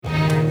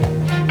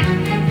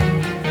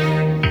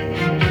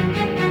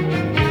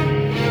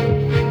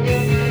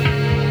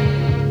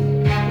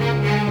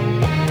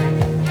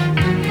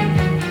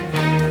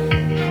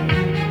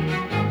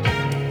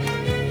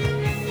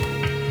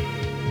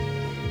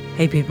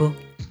Hey people,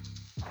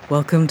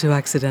 welcome to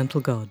Accidental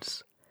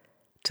Gods,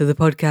 to the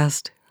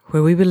podcast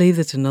where we believe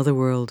that another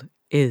world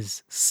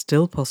is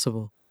still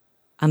possible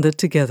and that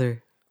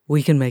together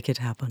we can make it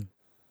happen.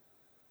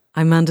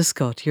 I'm Amanda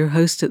Scott, your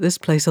host at this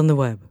place on the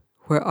web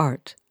where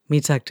art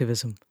meets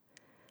activism,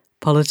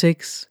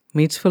 politics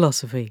meets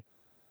philosophy,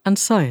 and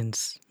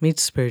science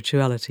meets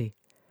spirituality,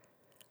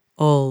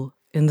 all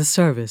in the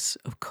service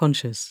of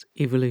conscious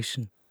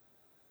evolution.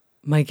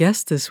 My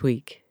guest this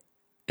week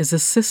is a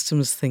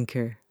systems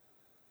thinker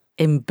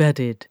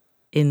embedded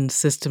in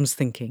systems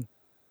thinking.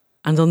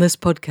 And on this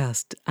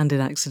podcast and in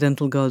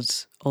Accidental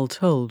Gods All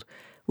Told,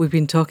 we've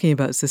been talking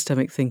about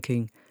systemic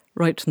thinking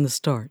right from the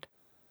start.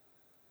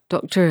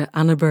 Dr.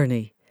 Anna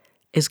Burney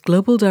is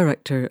Global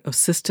Director of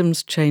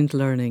Systems Change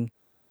Learning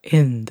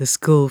in the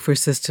School for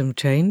System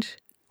Change,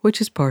 which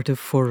is part of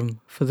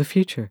Forum for the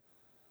Future.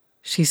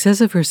 She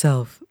says of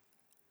herself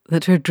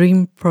that her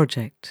dream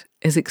project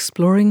is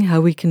exploring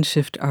how we can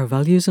shift our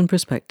values and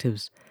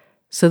perspectives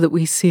so that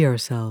we see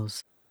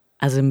ourselves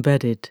as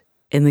embedded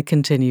in the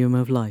continuum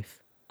of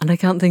life. And I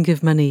can't think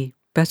of many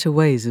better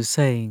ways of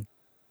saying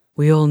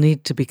we all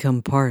need to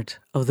become part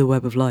of the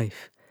web of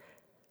life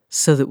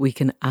so that we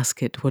can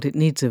ask it what it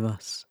needs of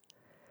us.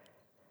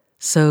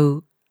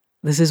 So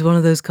this is one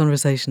of those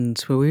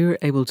conversations where we were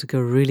able to go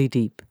really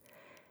deep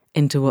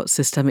into what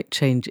systemic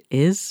change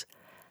is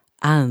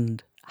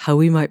and how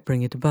we might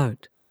bring it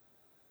about.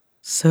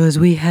 So as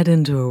we head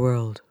into a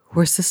world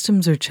where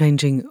systems are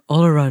changing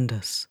all around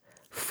us,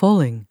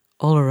 falling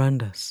all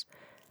around us,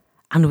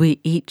 and we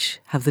each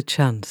have the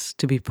chance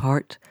to be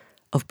part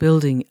of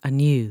building a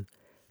new,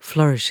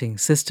 flourishing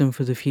system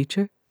for the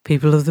future,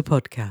 people of the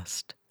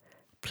podcast,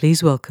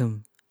 please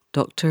welcome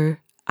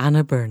Dr.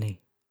 Anna Burney.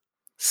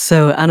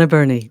 So, Anna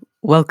Burney,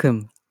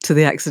 welcome to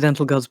the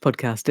Accidental Gods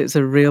podcast. It's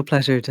a real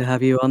pleasure to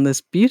have you on this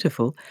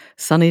beautiful,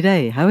 sunny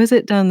day. How is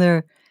it down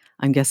there?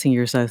 I'm guessing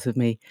you're south of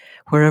me,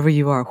 wherever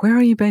you are. Where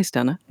are you based,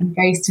 Anna? I'm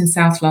based in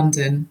South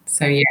London,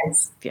 so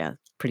yes. Yeah,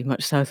 pretty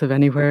much south of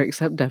anywhere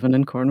except Devon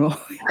and Cornwall.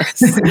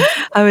 Yes.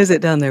 How is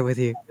it down there with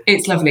you?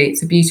 It's lovely.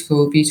 It's a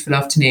beautiful, beautiful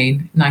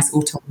afternoon. Nice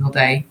autumnal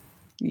day.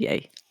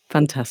 Yay.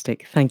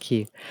 Fantastic. Thank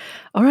you.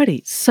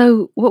 Alrighty.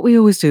 So what we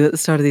always do at the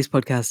start of these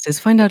podcasts is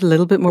find out a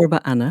little bit more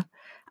about Anna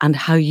and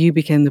how you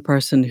became the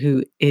person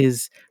who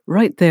is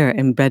right there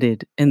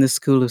embedded in the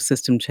School of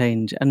System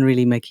Change and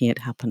really making it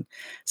happen.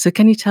 So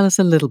can you tell us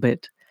a little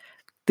bit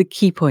the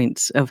key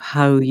points of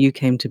how you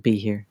came to be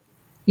here?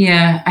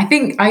 Yeah, I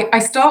think I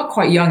start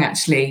quite young,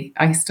 actually.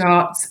 I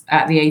start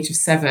at the age of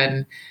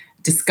 7,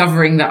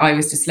 discovering that I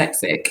was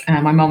dyslexic.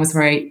 My mum was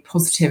very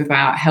positive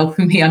about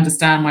helping me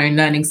understand my own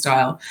learning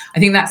style. I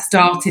think that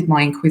started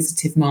my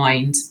inquisitive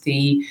mind,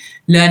 the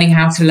learning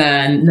how to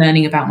learn,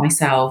 learning about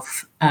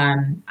myself.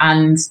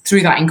 And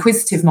through that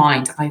inquisitive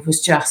mind, I was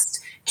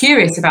just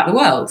curious about the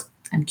world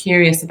and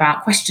curious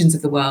about questions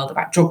of the world,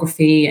 about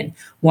geography and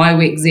why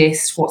we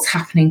exist, what's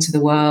happening to the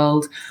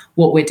world,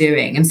 what we're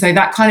doing. And so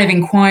that kind of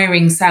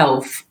inquiring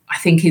self, I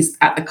think, is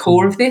at the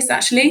core of this,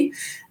 actually,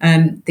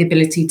 the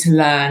ability to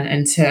learn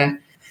and to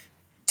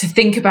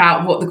think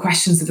about what the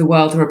questions of the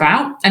world are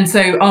about. And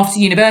so after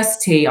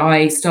university,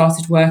 I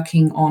started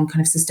working on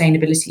kind of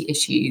sustainability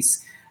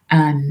issues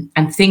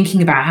and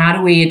thinking about how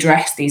do we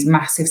address these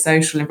massive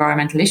social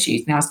environmental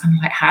issues. And I was kind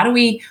of like, how do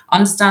we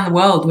understand the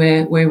world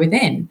we're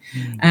within?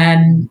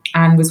 And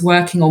was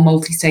working on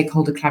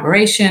multi-stakeholder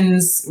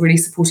collaborations, really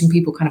supporting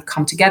people kind of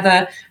come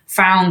together,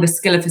 found the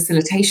skill of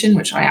facilitation,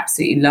 which I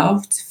absolutely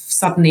loved,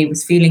 suddenly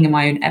was feeling in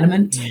my own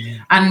element.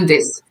 And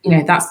it's,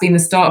 that's been the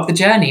start of the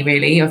journey,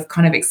 really, of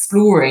kind of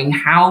exploring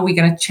how are we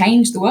going to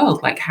change the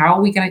world? Like, how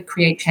are we going to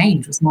create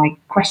change was my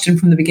question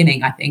from the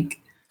beginning, I think.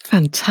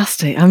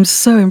 Fantastic. I'm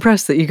so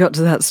impressed that you got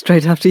to that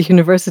straight after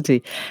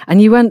university. And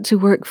you went to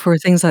work for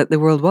things like the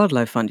World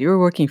Wildlife Fund. You were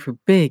working for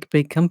big,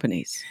 big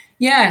companies.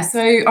 Yeah,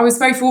 so I was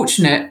very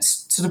fortunate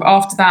sort of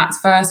after that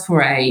first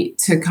foray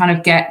to kind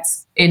of get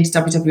into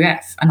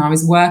WWF, and I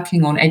was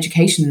working on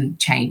education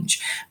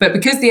change. But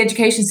because the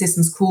education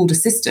system's called a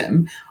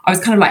system, I was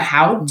kind of like,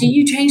 how do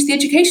you change the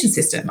education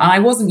system? And I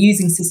wasn't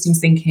using systems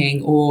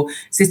thinking or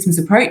systems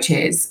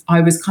approaches.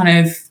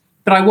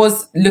 But I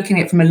was looking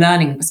at it from a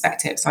learning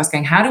perspective. So I was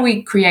going, how do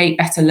we create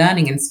better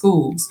learning in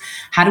schools?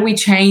 How do we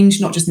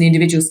change not just an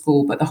individual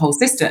school, but the whole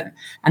system?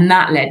 And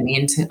that led me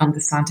into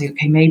understanding,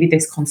 okay, maybe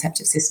this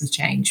concept of systems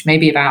change,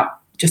 maybe about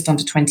just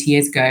under 20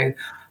 years ago,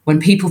 when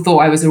people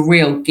thought I was a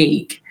real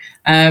geek.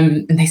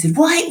 And they said,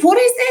 what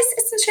is this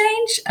systems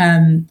change?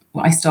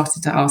 I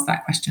started to ask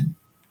that question.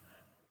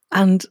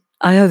 And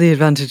I have the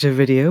advantage of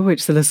video,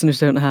 which the listeners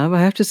don't have. I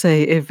have to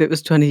say, if it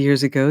was 20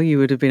 years ago, you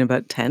would have been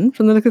about 10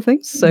 from the look of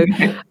things. So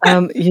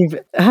I'm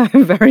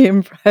very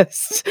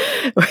impressed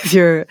with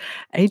your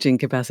aging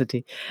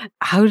capacity.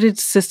 How did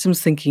systems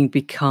thinking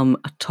become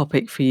a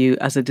topic for you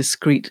as a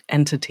discrete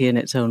entity in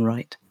its own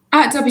right?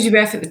 At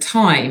WWF at the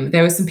time,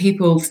 there were some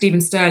people,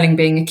 Stephen Sterling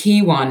being a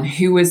key one,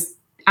 who was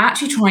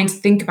actually trying to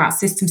think about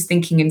systems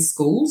thinking in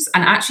schools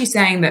and actually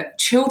saying that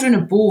children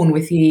are born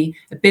with the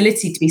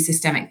ability to be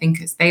systemic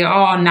thinkers. They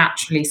are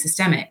naturally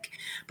systemic.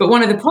 But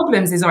one of the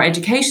problems is our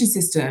education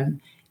system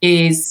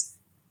is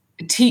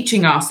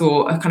teaching us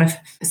or kind of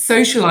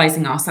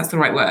socializing us, that's the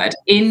right word,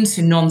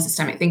 into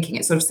non-systemic thinking.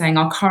 It's sort of saying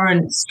our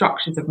current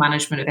structures of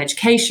management of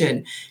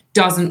education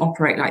doesn't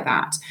operate like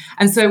that.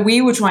 And so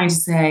we were trying to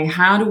say,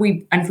 how do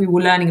we, and if we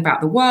were learning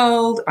about the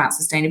world, about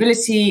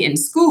sustainability in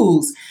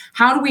schools,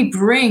 how do we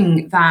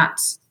bring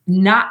that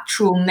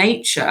natural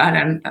nature,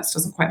 and that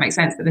doesn't quite make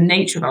sense, but the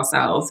nature of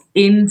ourselves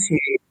into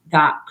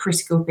that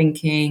critical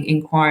thinking,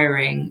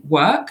 inquiring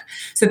work.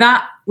 So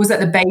that was at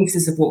the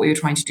basis of what we were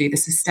trying to do, the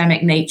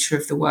systemic nature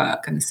of the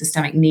work and the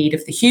systemic need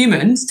of the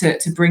humans to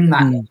bring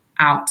that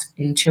out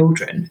in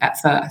children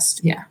at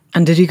first. Yeah.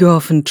 And did you go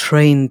off and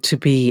train to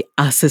be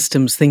a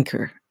systems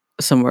thinker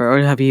somewhere,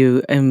 or have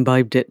you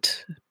imbibed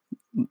it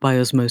by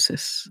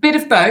osmosis? Bit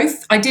of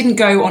both. I didn't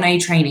go on a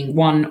training,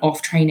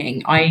 one-off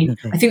training. I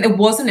think there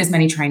wasn't as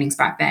many trainings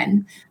back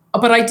then.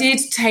 But I did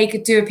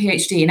do a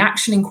PhD, an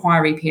action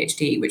inquiry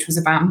PhD, which was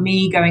about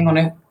me going on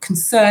a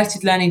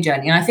concerted learning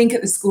journey. And I think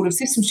at the School of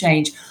Systems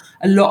Change,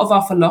 a lot of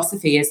our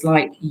philosophy is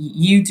like,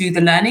 you do the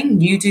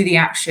learning, you do the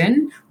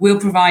action. We'll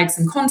provide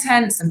some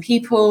content, some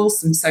people,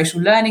 some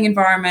social learning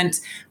environment,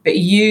 but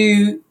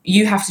you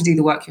have to do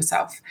the work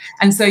yourself.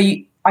 And so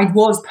I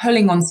was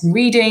pulling on some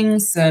reading,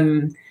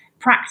 some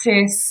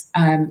practice.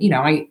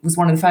 I was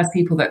one of the first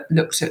people that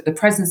looked at the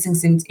Presence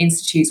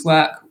Institute's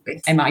work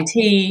with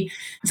MIT.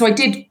 So I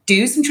did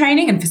do some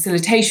training and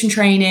facilitation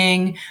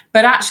training,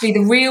 but actually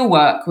the real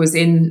work was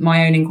in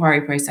my own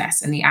inquiry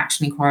process and the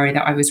action inquiry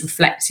that I was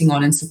reflecting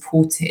on and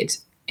supported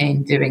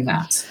in doing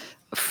that.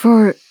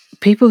 For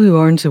people who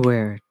aren't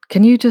aware,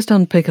 can you just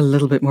unpick a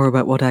little bit more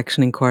about what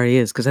action inquiry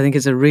is? Because I think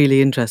it's a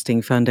really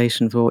interesting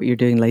foundation for what you're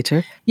doing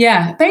later.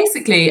 Yeah,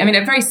 basically, at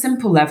a very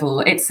simple level,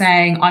 it's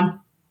saying I'm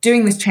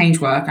doing this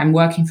change work, I'm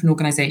working for an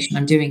organization,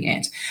 I'm doing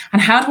it.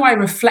 And how do I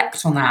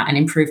reflect on that and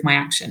improve my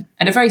action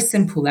at a very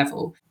simple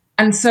level?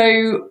 And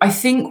so I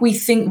think we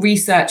think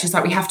research is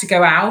like we have to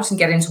go out and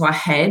get into our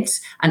head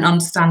and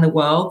understand the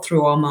world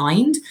through our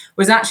mind,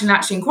 whereas action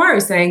inquiry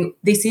is saying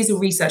this is a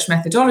research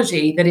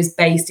methodology that is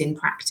based in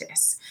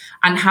practice.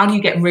 And how do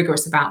you get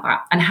rigorous about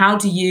that? And how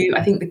do you,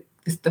 I think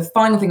the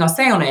final thing I'll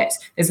say on it,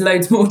 there's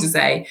loads more to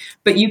say,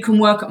 but you can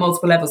work at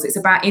multiple levels. It's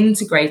about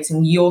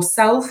integrating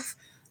yourself,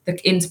 the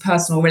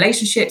interpersonal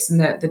relationships and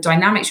the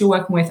dynamics you're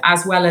working with,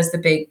 as well as the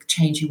big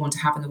change you want to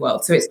have in the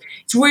world. So it's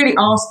really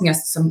asking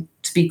us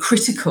to be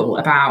critical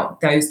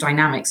about those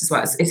dynamics as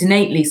well. It's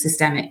innately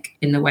systemic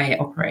in the way it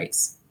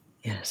operates.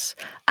 Yes.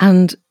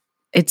 And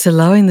it's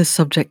allowing the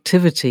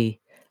subjectivity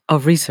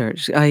of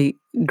research. I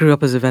grew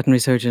up as a veterinary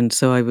surgeon,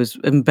 so I was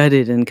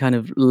embedded in kind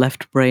of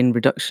left brain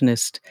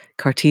reductionist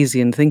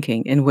Cartesian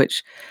thinking, in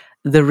which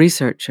the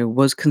researcher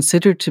was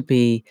considered to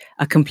be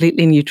a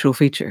completely neutral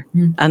feature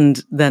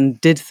and then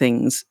did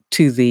things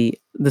to the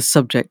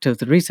subject of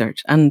the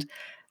research. And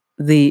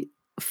the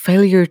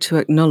failure to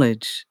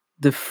acknowledge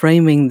the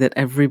framing that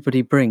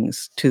everybody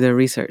brings to their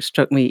research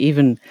struck me,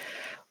 even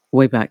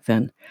way back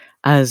then,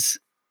 as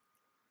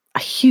a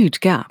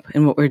huge gap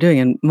in what we're doing.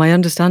 And my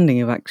understanding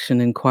of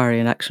action inquiry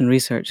and action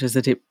research is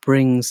that it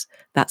brings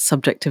that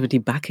subjectivity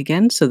back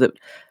again, so that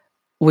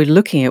we're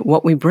looking at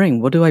what we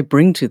bring. What do I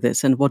bring to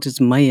this? And what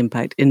is my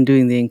impact in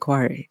doing the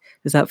inquiry?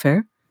 Is that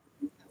fair?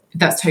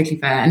 That's totally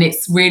fair. And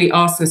it's really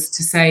asked us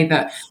to say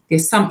that the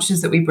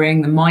assumptions that we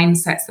bring, the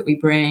mindsets that we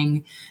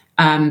bring,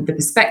 the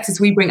perspectives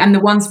we bring, and the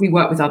ones we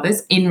work with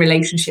others, in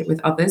relationship with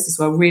others as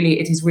well, really,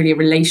 it is really a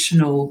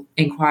relational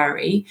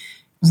inquiry,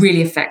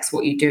 really affects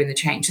what you do in the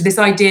change. So this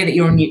idea that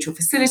you're a neutral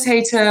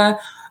facilitator,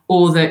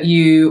 or that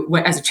you,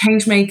 as a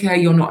change maker,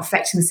 you're not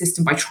affecting the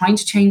system by trying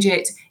to change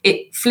it,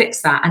 it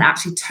flips that and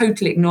actually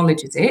totally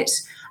acknowledges it.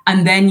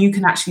 And then you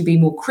can actually be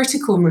more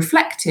critical and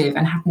reflective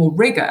and have more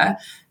rigor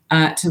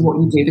to what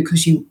you do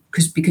because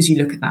you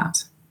look at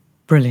that.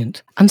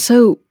 Brilliant. And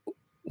so,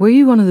 were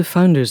you one of the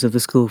founders of the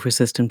School for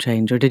System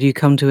Change, or did you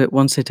come to it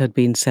once it had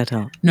been set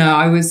up? No,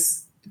 I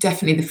was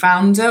definitely the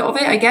founder of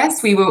it, I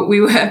guess. We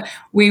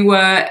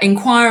were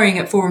inquiring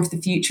at Forum for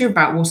the Future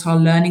about what our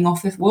learning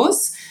offer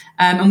was.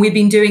 And we've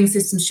been doing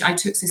I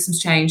took systems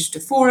change to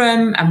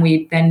Forum, and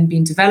we've then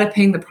been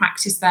developing the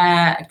practice there.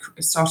 I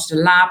started a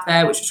lab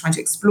there, which was trying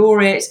to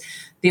explore it.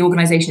 The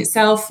organisation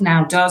itself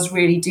now does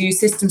really do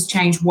systems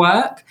change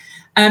work.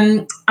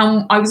 And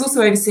I was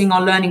also overseeing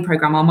our learning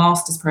programme, our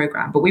master's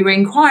programme, but we were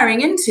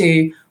inquiring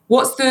into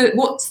what's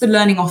the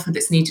learning offer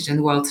that's needed in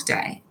the world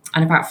today.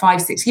 And about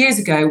 5-6 years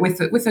ago, with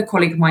a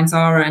colleague of mine,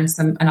 Zara,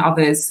 and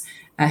others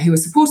who were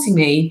supporting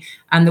me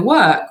and the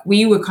work,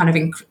 we were kind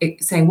of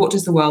saying, what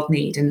does the world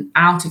need? And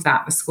out of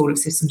that, the School of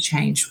Systems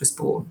Change was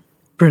born.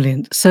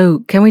 Brilliant. So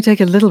can we take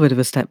a little bit of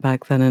a step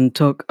back then and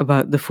talk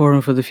about the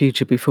Forum for the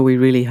Future before we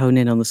really hone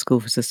in on the School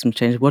for Systems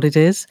Change, what it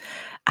is,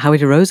 how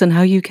it arose, and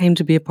how you came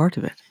to be a part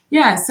of it?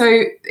 Yeah,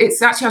 so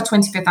it's actually our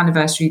 25th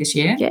anniversary this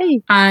year.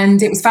 Yay.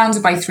 And it was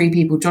founded by 3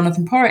 people,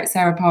 Jonathan Porritt,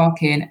 Sarah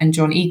Parkin, and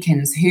John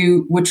Eakins,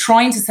 who were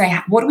trying to say,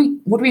 what do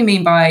we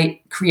mean by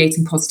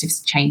creating positive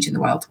change in the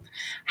world?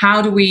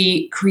 How do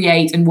we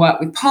create and work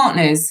with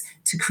partners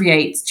to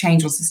create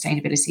change on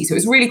sustainability? So it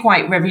was really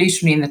quite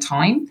revolutionary in the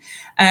time.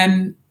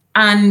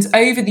 And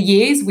over the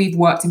years, we've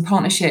worked in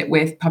partnership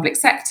with public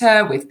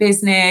sector, with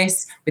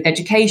business, with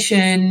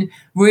education,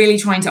 really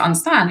trying to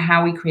understand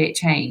how we create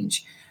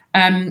change.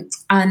 And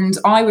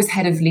I was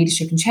head of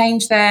leadership and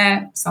change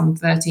there some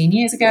 13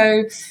 years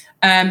ago,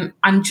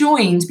 and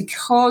joined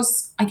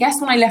because I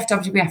guess when I left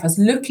WWF, I was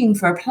looking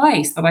for a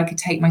place that I could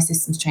take my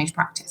systems change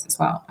practice as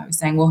well. I was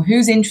saying, well,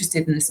 who's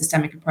interested in the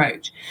systemic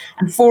approach?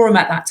 And Forum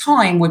at that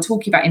time were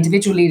talking about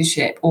individual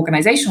leadership,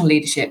 organizational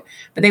leadership,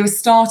 but they were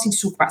starting to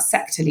talk about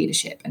sector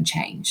leadership and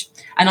change.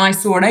 And I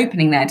saw an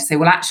opening there to say,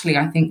 well, actually,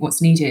 I think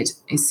what's needed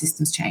is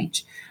systems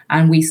change.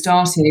 And we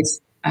started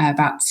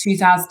about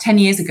 10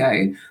 years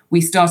ago,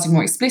 we started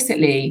more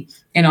explicitly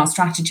in our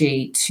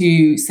strategy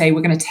to say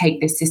we're going to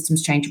take this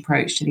systems change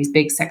approach to these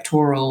big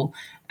sectoral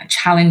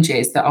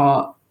challenges that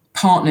our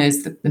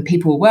partners, the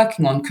people we're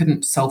working on,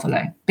 couldn't solve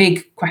alone.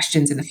 Big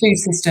questions in the food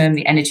system,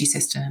 the energy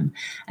system,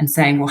 and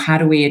saying, well, how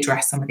do we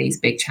address some of these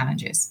big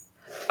challenges?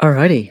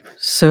 Alrighty.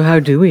 So how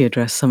do we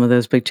address some of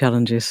those big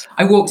challenges?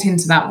 I walked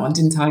into that one,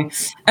 didn't I?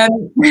 I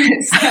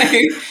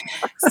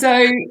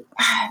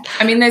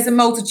mean, there's a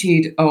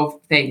multitude of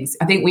things.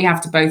 I think we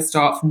have to both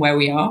start from where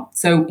we are.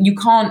 So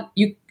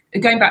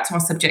going back to our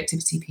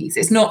subjectivity piece,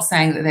 it's not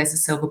saying that there's a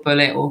silver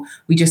bullet or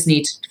we just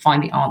need to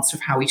find the answer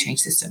of how we change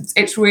systems.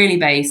 It's really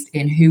based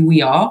in who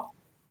we are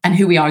and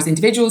who we are as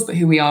individuals, but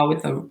who we are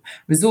with the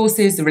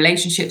resources, the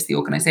relationships, the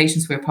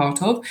organizations we're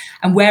part of,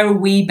 and where are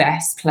we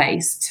best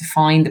placed to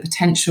find the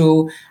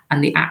potential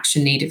and the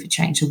action needed for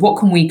change. So what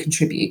can we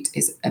contribute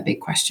is a big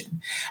question.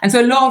 And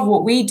so a lot of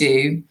what we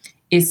do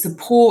is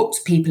support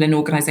people in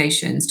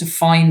organizations to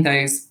find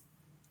those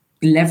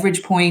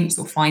leverage points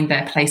or find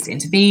their place to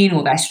intervene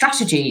or their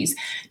strategies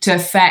to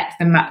affect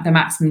the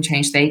maximum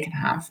change they can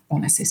have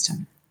on a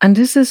system. And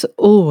is this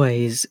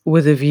always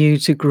with a view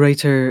to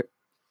greater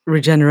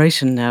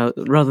regeneration now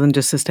rather than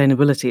just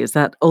sustainability? Is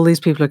that all these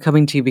people are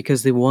coming to you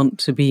because they want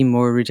to be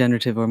more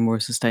regenerative or more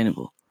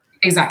sustainable?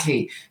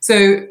 Exactly.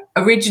 So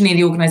originally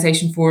the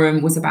Organisation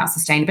Forum was about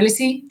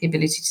sustainability, the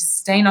ability to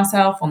sustain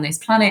ourselves on this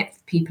planet,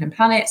 people and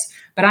planet.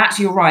 But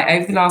actually, you're right,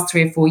 over the last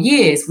 3 or 4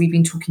 years, we've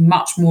been talking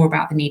much more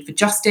about the need for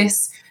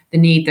justice, the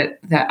need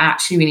that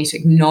actually we need to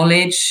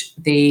acknowledge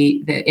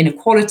the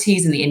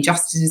inequalities and the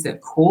injustices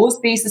that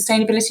cause these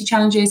sustainability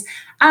challenges,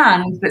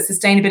 and that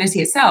sustainability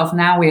itself,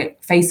 now we're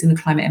facing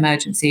the climate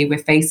emergency, we're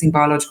facing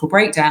biological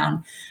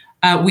breakdown,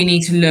 we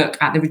need to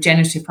look at the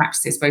regenerative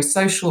practices, both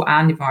social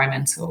and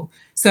environmental.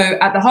 So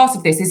at the heart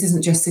of this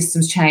isn't just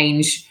systems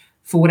change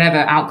for whatever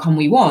outcome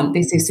we want.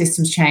 This is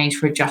systems change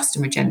for a just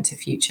and regenerative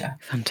future.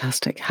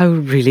 Fantastic. How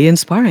really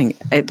inspiring.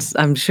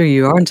 I'm sure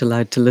you aren't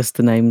allowed to list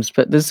the names,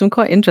 but there's some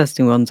quite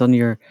interesting ones on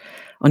your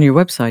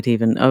website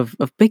even of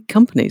big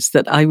companies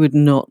that I would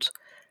not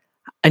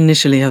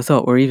initially have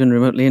thought were even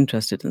remotely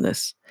interested in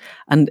this.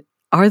 And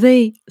are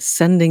they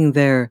sending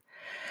their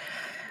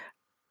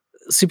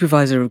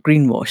supervisor of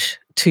greenwash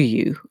to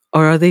you,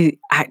 or are they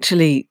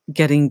actually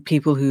getting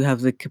people who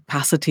have the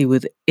capacity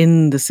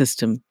within the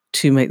system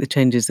to make the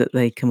changes that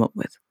they come up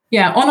with?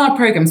 Yeah, on our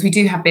programs, we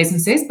do have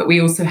businesses, but we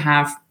also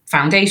have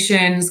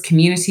foundations,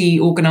 community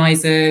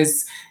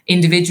organizers,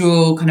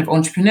 individual kind of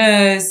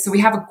entrepreneurs. So we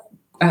have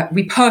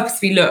we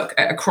purposely look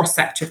at a cross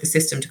sector of the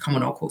system to come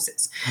on our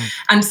courses.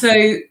 And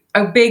so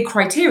a big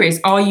criteria is,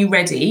 are you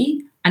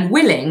ready and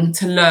willing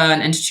to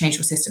learn and to change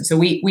your system? So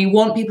we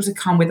want people to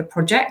come with a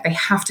project. They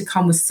have to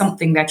come with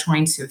something they're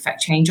trying to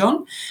affect change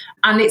on.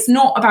 And it's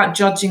not about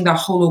judging the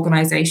whole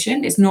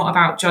organization. It's not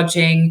about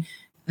judging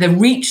the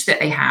reach that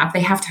they have.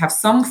 They have to have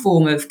some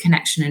form of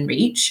connection and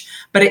reach,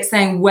 but it's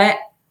saying, where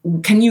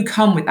can you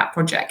come with that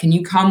project? Can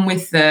you come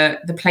with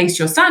the place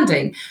you're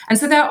standing? And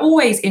so there are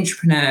always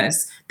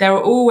entrepreneurs. There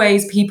are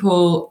always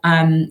people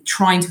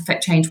trying to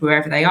affect change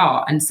wherever they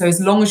are. And so as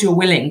long as you're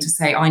willing to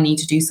say, I need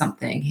to do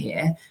something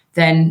here,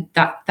 then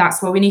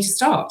that's where we need to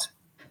start.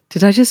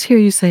 Did I just hear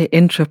you say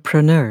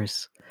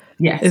entrepreneurs?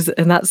 Yes.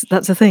 And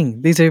that's a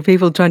thing. These are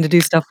people trying to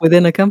do stuff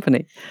within a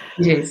company.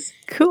 It is.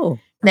 Cool.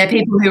 They're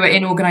people who are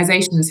in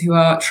organizations who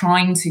are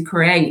trying to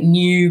create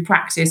new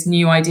practice,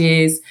 new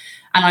ideas,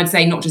 and I'd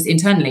say not just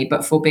internally,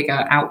 but for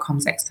bigger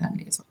outcomes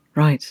externally as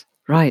well.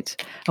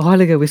 Right. A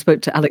while ago, we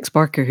spoke to Alex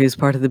Barker, who's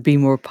part of the Be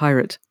More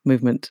Pirate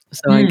movement.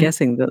 So I'm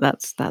guessing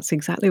that's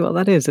exactly what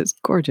that is. It's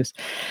gorgeous.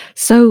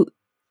 So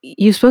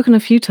you've spoken a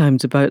few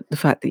times about the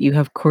fact that you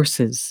have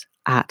courses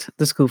at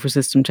the School for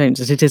System Change,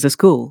 that it is a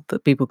school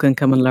that people can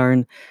come and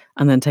learn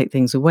and then take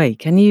things away.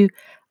 Can you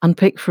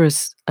unpick for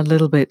us a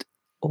little bit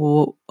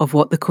of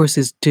what the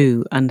courses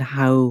do and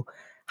how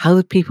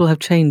the people have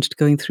changed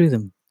going through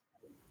them?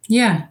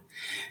 Yeah.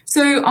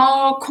 So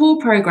our core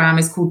program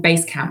is called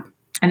Basecamp.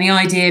 And the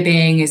idea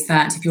being is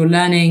that if you're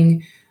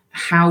learning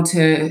how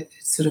to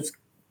sort of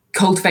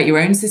cultivate your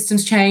own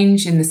systems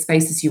change in the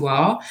spaces you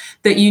are,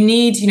 that you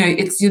need,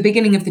 it's the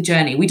beginning of the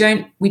journey. We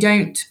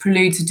don't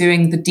prelude to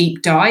doing the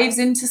deep dives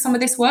into some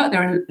of this work.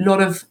 There are a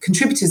lot of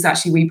contributors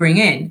actually we bring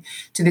in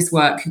to this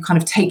work who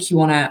kind of take you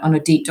on a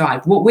deep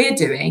dive. What we're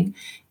doing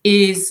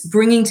is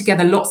bringing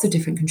together lots of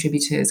different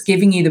contributors,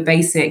 giving you the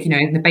basic,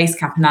 the base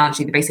camp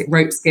analogy, the basic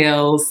rope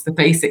skills, the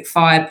basic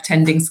fire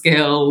tending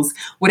skills,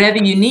 whatever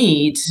you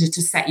need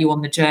to set you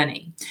on the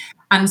journey.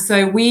 And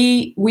so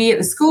we at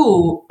the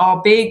school,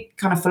 our big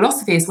kind of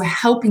philosophy is we're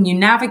helping you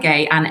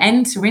navigate and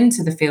enter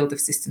into the field of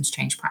systems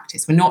change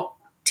practice. We're not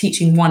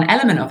teaching one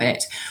element of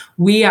it.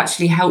 We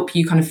actually help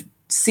you kind of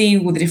see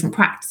all the different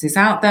practices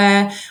out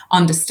there,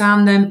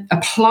 understand them,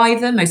 apply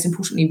them, most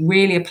importantly,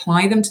 really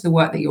apply them to the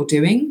work that you're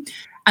doing.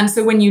 And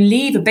so when you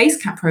leave a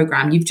base camp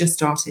program, you've just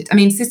started. I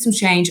mean, system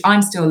change,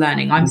 I'm still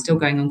learning, I'm still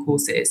going on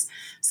courses.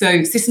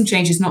 So system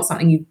change is not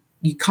something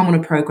you come on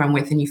a program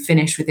with and you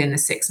finish within the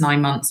 6-9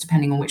 months,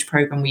 depending on which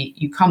program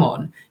you come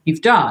on,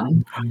 you've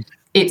done.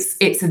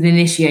 It's an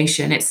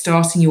initiation. It's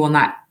starting you on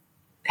that.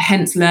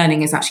 Hence,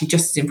 learning is actually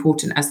just as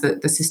important as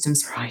the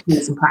systems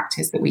tools and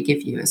practice that we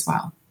give you as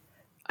well.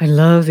 I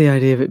love the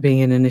idea of it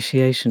being an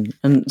initiation.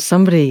 And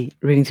somebody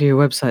reading through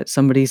your website,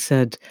 somebody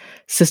said,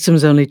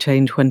 systems only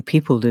change when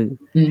people do.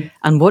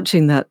 And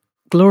watching that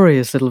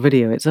glorious little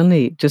video, it's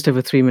only just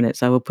over 3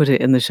 minutes. I will put it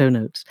in the show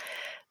notes.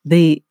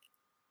 The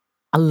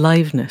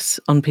aliveness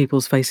on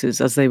people's faces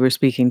as they were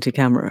speaking to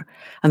camera.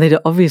 And they'd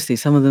obviously,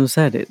 some of them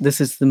said it, this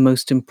is the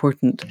most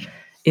important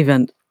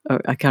event,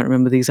 or I can't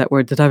remember the exact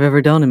word, that I've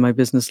ever done in my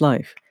business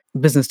life.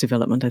 Business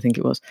development, I think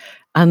it was.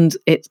 And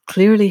it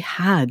clearly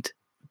had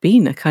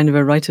been a kind of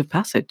a rite of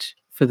passage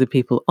for the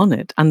people on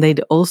it. And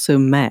they'd also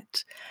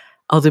met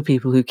other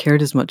people who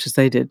cared as much as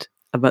they did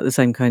about the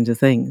same kinds of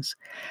things.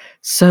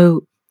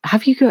 So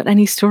have you got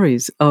any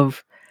stories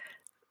of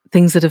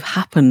things that have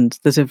happened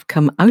that have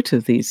come out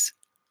of these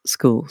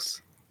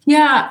schools?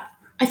 Yeah,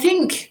 I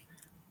think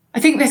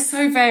they're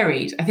so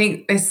varied. I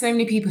think there's so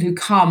many people who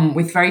come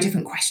with very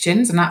different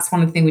questions, and that's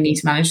one of the things we need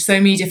to manage. So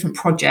many different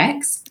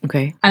projects.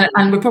 Okay.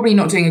 And we're probably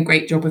not doing a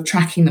great job of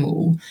tracking them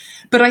all.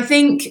 But I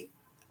think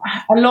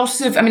I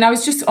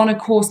was just on a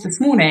course this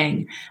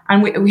morning,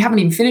 and we haven't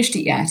even finished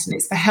it yet, and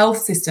it's for health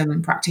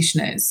system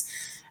practitioners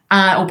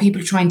or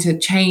people trying to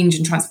change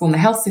and transform the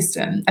health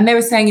system. And they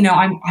were saying,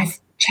 I'm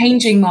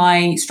changing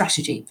my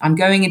strategy. I'm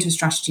going into a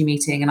strategy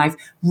meeting and I've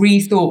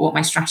rethought what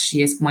my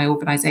strategy is for my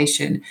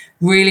organization,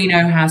 really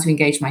know how to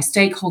engage my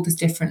stakeholders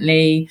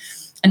differently.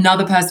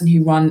 Another person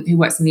who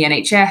works in the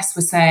NHS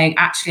was saying,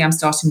 actually, I'm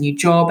starting a new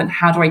job, and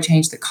how do I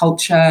change the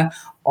culture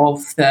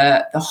of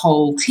the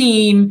whole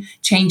team,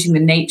 changing the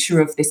nature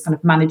of this kind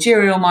of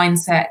managerial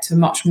mindset to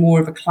much more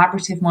of a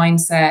collaborative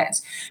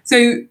mindset.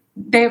 So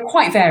they're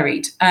quite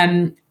varied.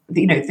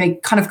 They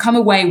kind of come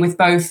away with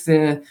both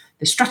the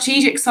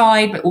strategic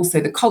side, but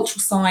also the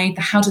cultural side.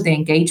 How do they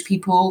engage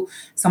people?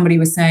 Somebody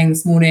was saying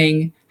this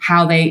morning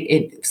how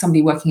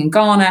somebody working in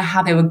Ghana,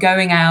 how they were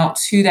going out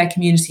to their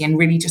community and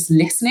really just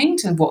listening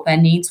to what their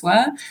needs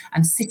were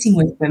and sitting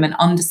with them and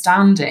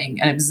understanding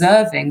and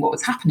observing what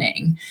was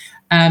happening.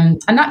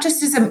 And that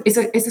just is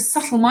a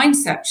subtle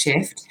mindset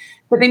shift,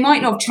 but they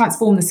might not have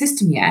transformed the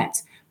system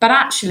yet. But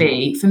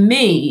actually, for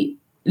me,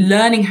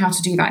 learning how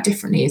to do that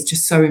differently is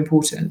just so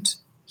important.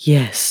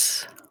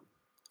 Yes.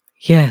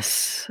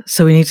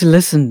 So we need to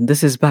listen.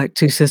 This is back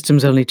to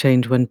systems only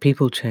change when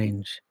people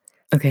change.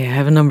 Okay, I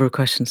have a number of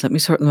questions. Let me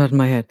sort them out in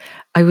my head.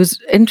 I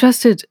was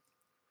interested,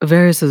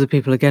 various other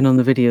people, again on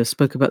the video,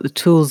 spoke about the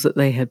tools that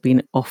they had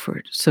been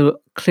offered. So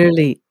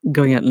clearly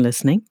going out and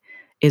listening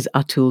is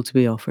a tool to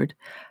be offered.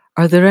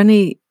 Are there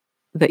any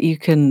that you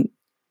can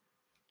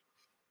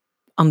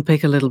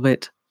unpick a little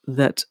bit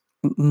that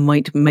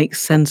might make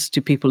sense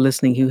to people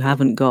listening who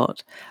haven't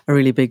got a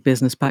really big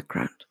business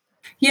background?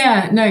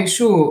 Yeah, no,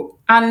 sure.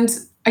 And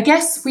I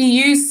guess we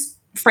use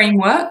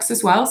frameworks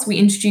as well. So we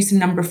introduce a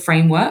number of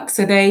frameworks.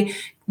 So the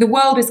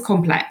world is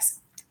complex,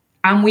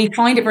 and we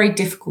find it very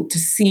difficult to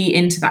see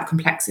into that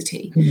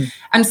complexity. Mm-hmm.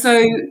 And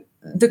so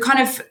the kind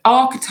of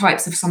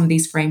archetypes of some of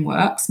these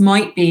frameworks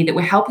might be that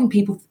we're helping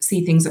people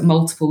see things at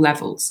multiple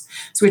levels.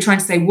 So we're trying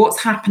to say what's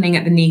happening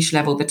at the niche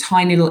level, the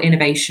tiny little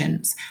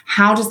innovations.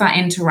 How does that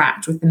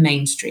interact with the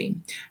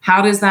mainstream?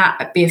 How does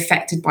that be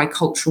affected by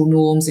cultural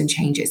norms and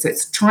changes? So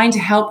it's trying to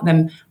help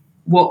them,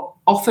 what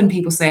often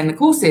people say in the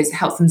courses,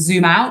 help them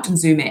zoom out and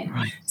zoom in,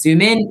 right.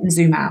 Zoom in and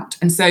zoom out.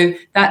 And so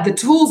that the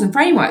tools and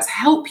frameworks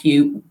help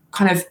you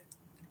kind of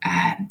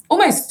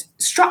almost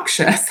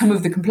structure some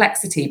of the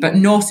complexity, but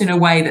not in a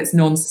way that's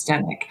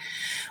non-systemic.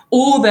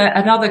 Or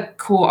another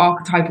core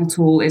archetypal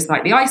tool is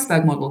like the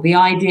iceberg model, the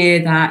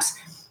idea that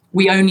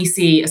we only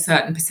see a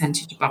certain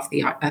percentage above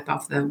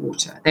the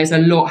water. There's a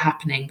lot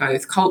happening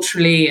both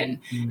culturally and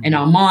in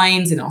our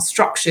minds, in our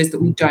structures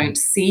that we don't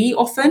see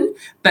often,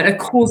 but are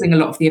causing a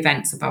lot of the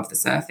events above the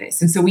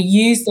surface. And so we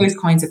use those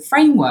kinds of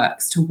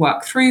frameworks to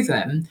work through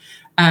them,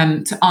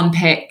 to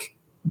unpick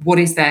what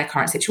is their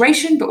current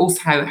situation, but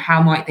also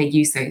how might they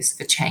use those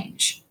for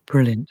change.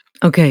 Brilliant.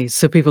 Okay,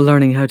 so people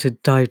learning how to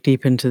dive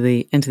deep into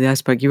the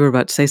iceberg. You were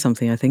about to say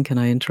something, I think, and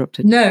I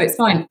interrupted. No, it's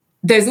fine.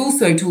 There's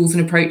also tools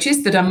and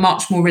approaches that are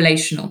much more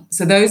relational.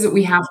 So those that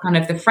we have kind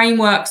of the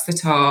frameworks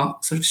that are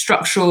sort of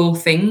structural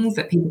things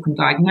that people can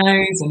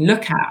diagnose and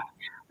look at.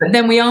 But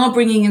then we are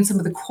bringing in some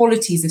of the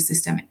qualities of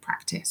systemic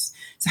practice.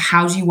 So,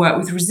 how do you work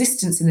with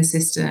resistance in the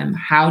system?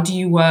 How do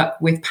you work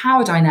with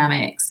power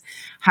dynamics?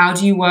 How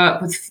do you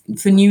work with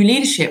for new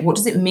leadership? What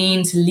does it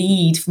mean to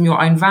lead from your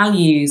own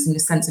values and the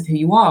sense of who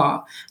you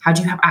are? How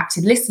do you have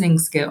active listening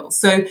skills?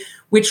 So,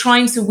 we're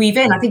trying to weave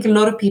in. I think a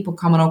lot of people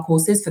come on our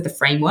courses for the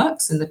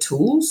frameworks and the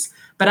tools,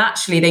 but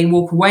actually they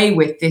walk away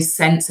with this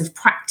sense of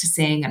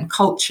practicing and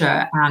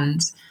culture and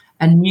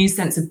a new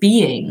sense of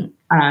being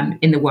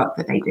in the work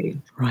that they do.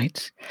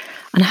 Right.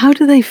 And how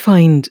do they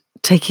find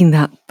taking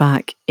that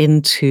back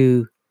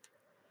into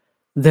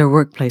their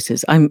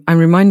workplaces? I'm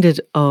reminded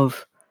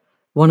of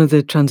one of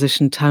the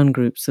transition town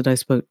groups that I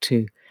spoke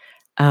to,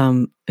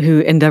 who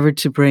endeavored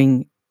to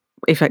bring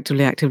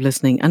effectively active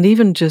listening and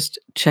even just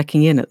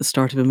checking in at the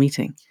start of a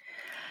meeting,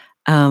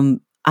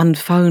 and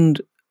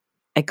found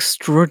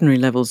extraordinary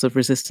levels of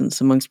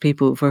resistance amongst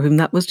people for whom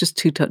that was just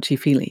too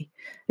touchy-feely.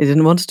 They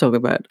didn't want to talk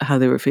about how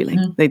they were feeling.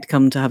 Mhm. They'd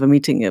come to have a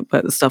meeting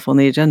about the stuff on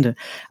the agenda.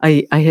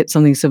 I hit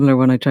something similar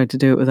when I tried to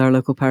do it with our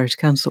local parish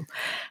council.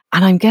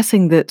 And I'm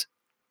guessing that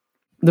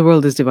the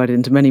world is divided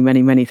into many,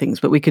 many, many things,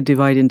 but we could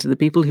divide into the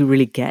people who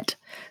really get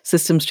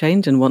systems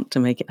change and want to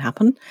make it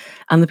happen,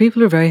 and the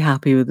people who are very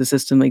happy with the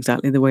system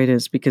exactly the way it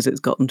is because it's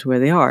gotten to where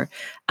they are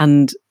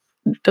and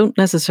don't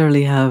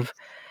necessarily have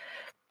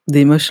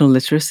the emotional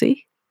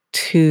literacy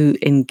to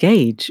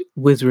engage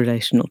with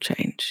relational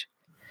change.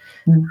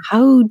 Mm.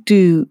 How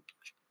do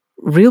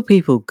real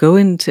people go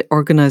into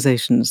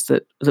organizations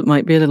that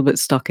might be a little bit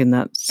stuck in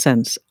that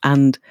sense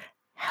and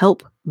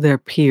help their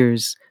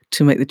peers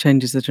to make the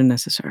changes that are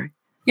necessary?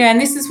 Yeah,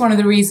 and this is one of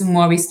the reasons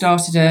why we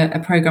started a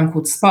program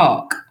called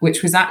Spark,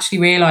 which was actually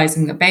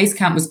realizing that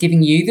Basecamp was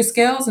giving you the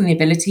skills and the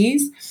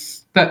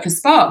abilities, but for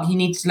Spark, you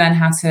need to learn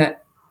how to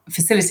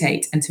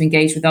facilitate and to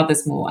engage with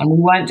others more. And we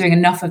weren't doing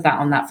enough of that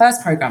on that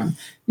first program.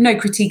 No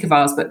critique of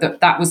ours, but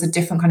that was a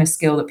different kind of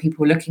skill that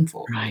people were looking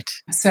for. Right.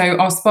 So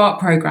our Spark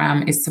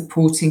program is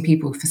supporting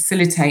people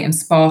facilitate and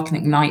spark and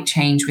ignite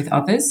change with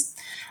others.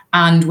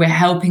 And we're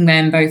helping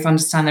them both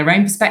understand their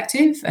own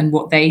perspective and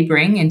what they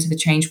bring into the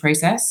change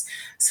process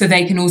so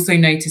they can also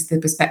notice the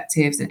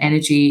perspectives and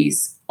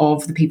energies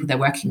of the people they're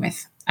working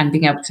with and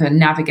being able to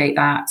navigate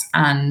that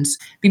and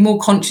be more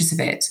conscious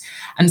of it.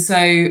 And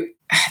so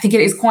I think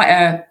it is quite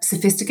a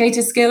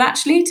sophisticated skill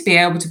actually to be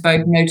able to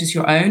both notice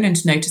your own and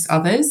to notice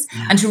others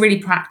and to really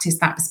practice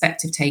that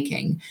perspective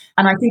taking.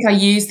 And I think I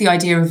use the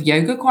idea of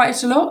yoga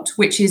quite a lot,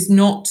 which is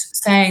not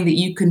saying that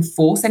you can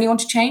force anyone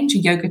to change. A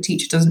yoga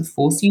teacher doesn't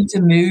force you to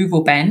move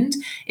or bend.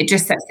 It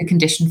just sets the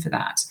condition for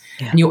that.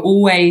 Yeah. And you're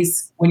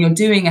always, when you're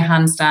doing a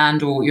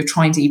handstand or you're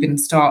trying to even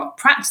start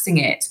practicing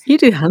it, You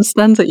do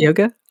handstands at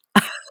yoga?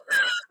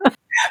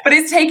 but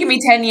it's taken me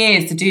 10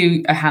 years to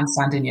do a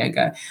handstand in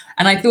yoga.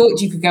 And I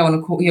thought you could go on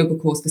a yoga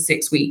course for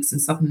 6 weeks and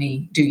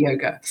suddenly do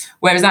yoga,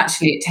 whereas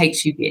actually it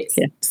takes you years.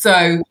 Yeah.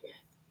 So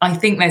I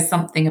think there's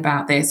something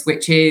about this,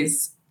 which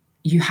is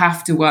you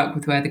have to work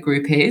with where the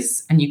group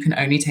is, and you can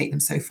only take them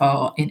so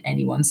far in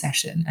any one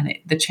session. And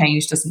the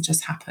change doesn't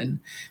just happen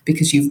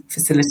because you've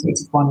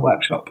facilitated one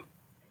workshop.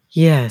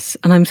 Yes,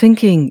 and I'm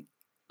thinking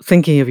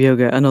of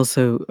yoga, and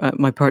also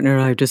my partner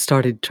and I have just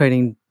started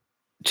training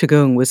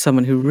qigong with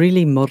someone who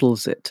really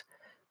models it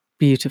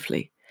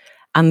beautifully.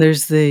 And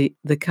there's the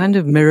kind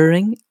of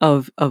mirroring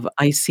of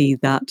I see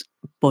that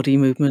body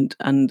movement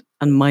and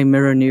my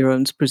mirror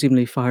neurons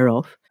presumably fire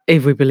off.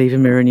 If we believe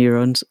in mirror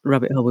neurons,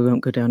 rabbit hole we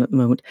won't go down at the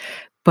moment.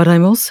 But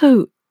I'm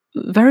also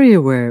very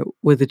aware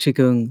with the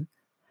qigong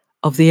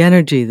of the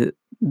energy that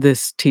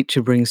this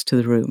teacher brings to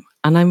the room.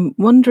 And I'm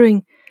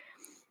wondering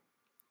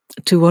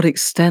to what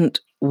extent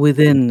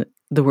within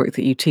the work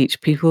that you teach,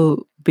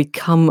 people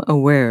become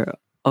aware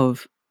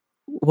of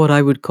what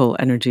I would call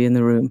energy in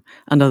the room,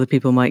 and other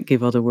people might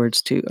give other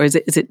words to, or is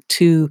it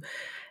too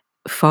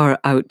far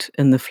out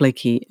in the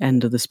flaky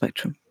end of the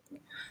spectrum?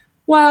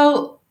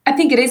 Well, I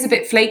think it is a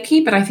bit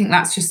flaky, but I think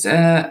that's just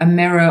a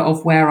mirror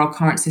of where our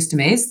current system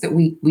is. That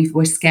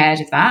we're scared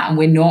of that, and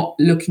we're not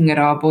looking at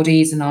our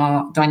bodies and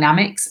our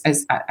dynamics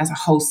as a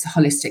whole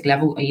holistic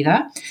level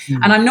either. Mm.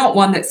 And I'm not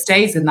one that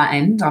stays in that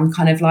end. I'm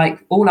kind of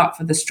like all up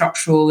for the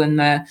structural and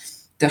the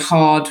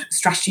hard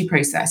strategy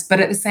process. But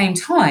at the same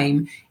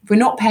time, if we're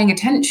not paying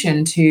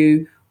attention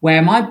to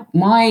where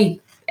my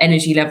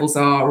energy levels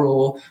are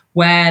or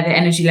where the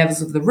energy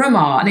levels of the room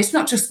are, and it's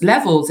not just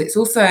levels, it's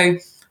also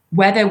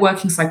where they're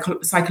working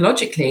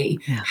psychologically,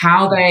 Yeah.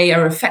 how they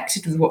are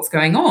affected with what's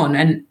going on.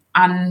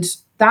 And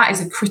that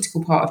is a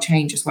critical part of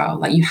change as well.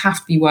 Like you have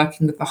to be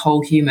working with the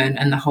whole human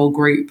and the whole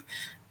group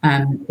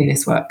in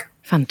this work.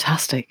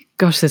 Fantastic.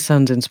 Gosh, this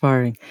sounds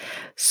inspiring.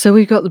 So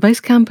we've got the base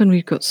camp and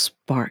we've got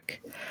Spark.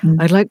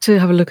 Mm. I'd like to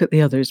have a look at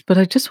the others, but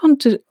I just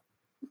want to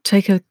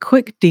take a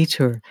quick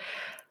detour.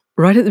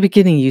 Right at the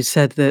beginning, you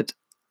said that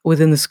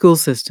within the school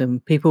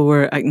system, people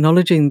were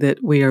acknowledging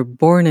that we are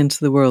born into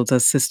the world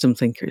as system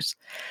thinkers,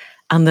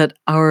 and that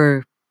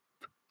our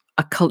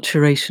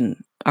acculturation,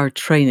 our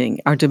training,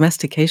 our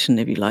domestication,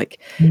 if you like,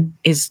 Mm.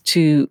 is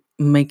to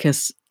make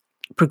us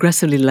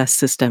progressively less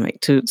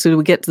systemic, so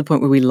we get to the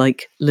point where we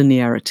like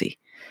linearity.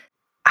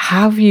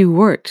 have you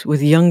worked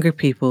with younger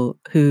people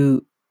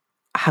who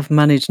have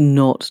managed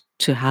not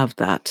to have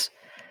that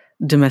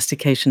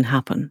domestication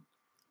happen?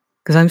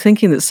 Because I'm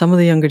thinking that some of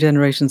the younger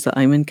generations that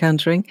I'm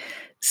encountering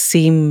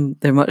seem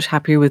they're much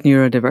happier with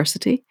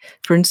neurodiversity,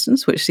 for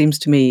instance, which seems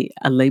to me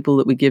a label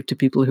that we give to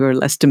people who are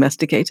less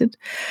domesticated.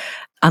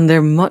 And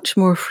they're much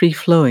more free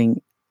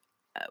flowing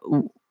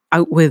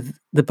out with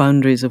the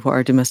boundaries of what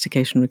our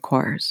domestication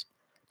requires.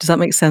 Does that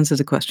make sense as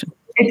a question?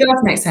 It does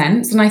make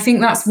sense. And I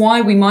think that's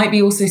why we might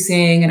be also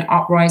seeing an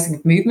uprising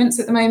of movements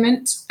at the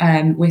moment.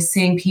 We're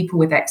seeing people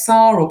with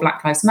XR or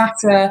Black Lives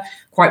Matter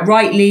quite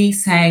rightly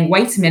saying,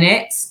 wait a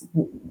minute,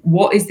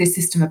 what is this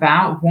system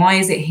about? Why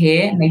is it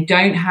here? And they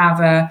don't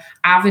have a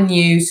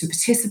avenue to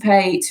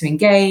participate, to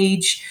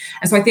engage.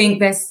 And so I think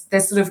there's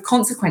sort of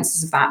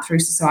consequences of that through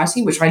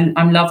society, which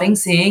I'm loving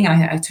seeing.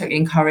 I totally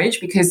encourage,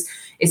 because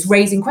it's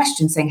raising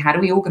questions saying, how do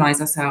we organize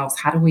ourselves?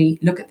 How do we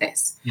look at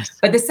this? Yes.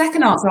 But the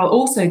second answer I'll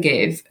also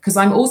give, because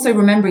I'm also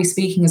remembering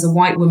speaking as a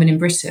white woman in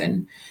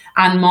Britain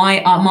and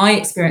my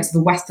experience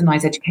of the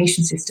westernized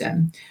education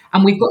system.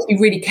 And we've got to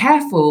be really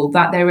careful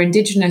that there are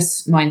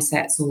indigenous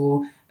mindsets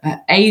or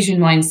Asian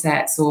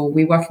mindsets, or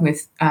we're working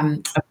with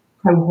a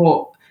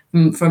cohort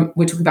from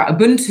we're talking about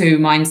Ubuntu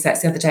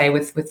mindsets the other day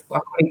with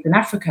our colleagues in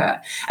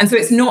Africa. And so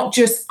it's not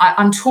just,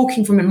 I'm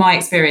talking from my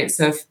experience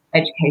of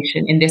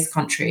education in this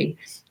country.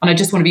 And I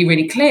just want to be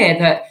really clear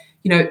that,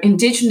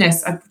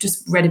 Indigenous, I've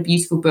just read a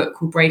beautiful book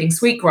called Braiding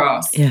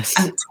Sweetgrass. Yes.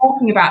 And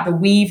talking about the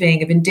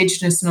weaving of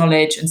Indigenous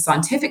knowledge and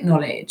scientific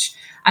knowledge,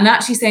 and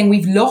actually saying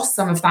we've lost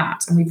some of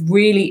that. And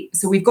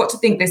we've got to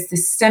think this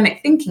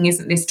systemic thinking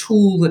isn't this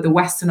tool that the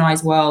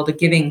westernized world are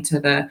giving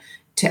to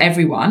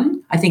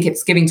everyone. I think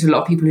it's giving to a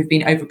lot of people who've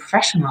been over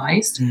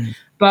professionalized,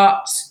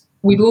 but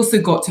we've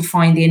also got to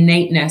find the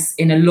innateness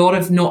in a lot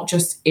of not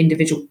just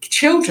individual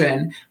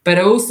children, but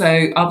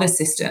also other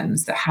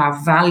systems that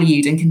have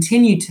valued and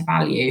continue to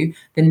value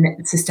the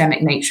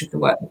systemic nature of the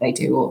work that they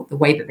do or the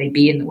way that they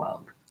be in the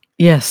world.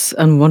 Yes,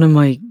 and one of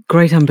my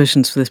great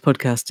ambitions for this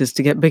podcast is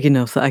to get big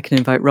enough that I can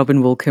invite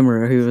Robin Wall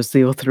Kimmerer, who was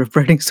the author of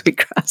Braiding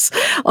Sweetgrass,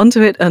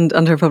 onto it,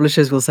 and her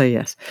publishers will say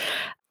yes.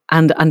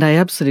 And I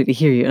absolutely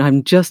hear you. And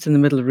I'm just in the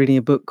middle of reading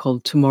a book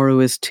called Tomorrow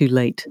is Too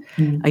Late,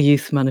 a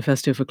youth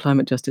manifesto for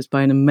climate justice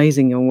by an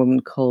amazing young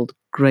woman called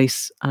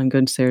Grace, I'm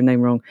going to say her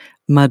name wrong,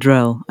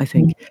 Madrell, I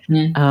think,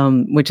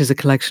 which is a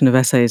collection of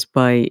essays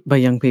by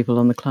young people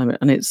on the climate.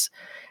 And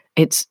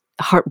it's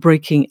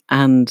heartbreaking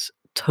and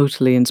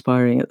totally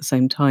inspiring at the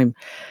same time.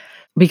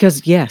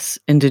 Because yes,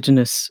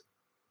 Indigenous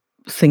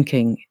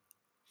thinking,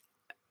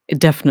 it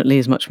definitely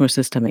is much more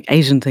systemic.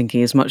 Asian thinking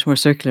is much more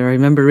circular. I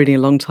remember reading a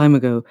long time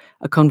ago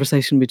a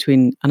conversation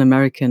between an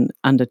American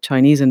and a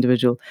Chinese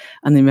individual,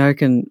 and the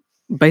American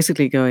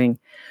basically going,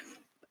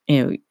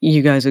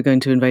 you guys are going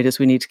to invade us,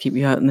 we need to keep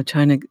you out. And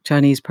the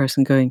Chinese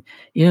person going,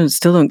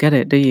 still don't get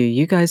it, do you?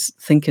 You guys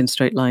think in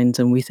straight lines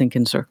and we think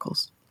in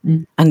circles.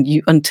 And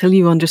until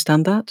you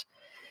understand that,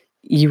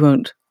 you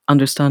won't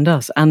understand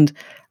us. And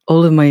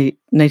all of my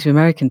Native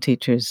American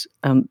teachers,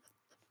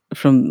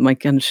 from my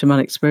kind of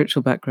shamanic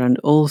spiritual background,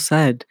 all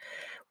said,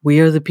 we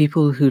are the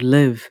people who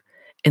live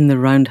in the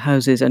round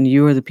houses and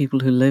you are the people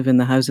who live in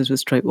the houses with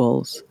straight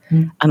walls.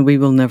 And we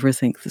will never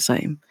think the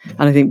same.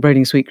 And I think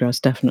Braiding Sweetgrass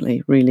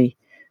definitely really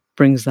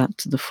brings that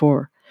to the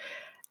fore.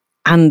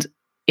 And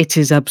it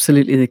is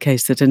absolutely the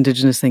case that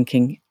Indigenous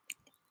thinking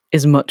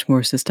is much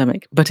more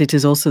systemic, but it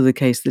is also the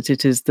case that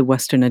it is the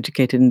Western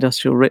educated,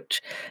 industrial rich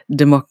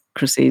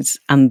democracies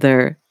and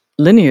their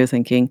linear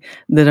thinking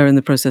that are in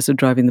the process of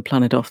driving the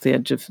planet off the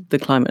edge of the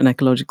climate and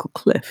ecological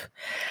cliff.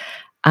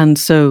 And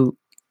so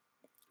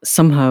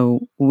somehow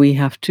we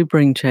have to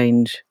bring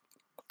change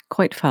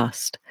quite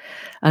fast.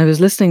 I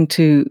was listening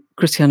to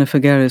Christiana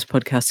Figuero's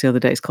podcast the other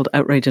day. It's called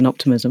Outrage and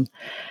Optimism.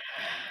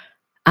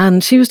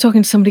 And she was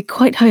talking to somebody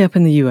quite high up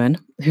in the UN,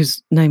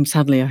 whose name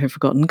sadly I have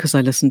forgotten because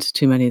I listened to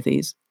too many of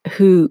these,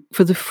 who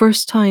for the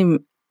first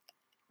time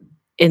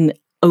in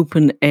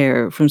open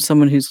air from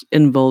someone who's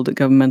involved at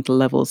governmental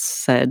levels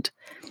said,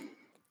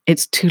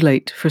 it's too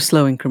late for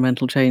slow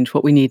incremental change.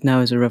 What we need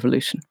now is a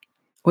revolution,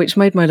 which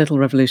made my little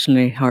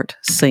revolutionary heart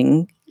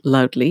sing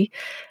loudly.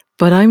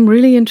 But I'm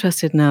really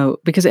interested now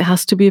because it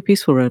has to be a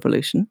peaceful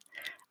revolution.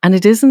 And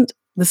it isn't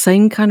the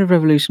same kind of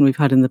revolution we've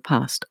had in the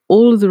past.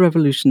 All of the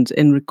revolutions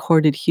in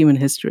recorded human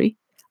history,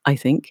 I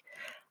think,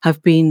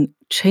 have been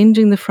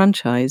changing the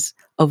franchise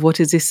of what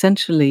is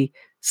essentially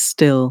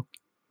still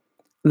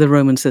the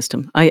Roman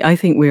system. I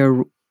think we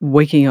are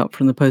waking up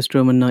from the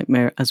post-Roman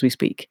nightmare as we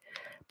speak.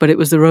 But it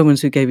was the Romans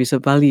who gave us a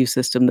value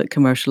system that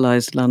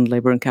commercialized land,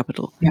 labor, and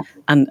capital. Yeah.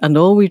 And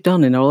all we've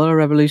done in all our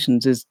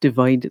revolutions is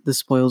divide the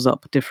spoils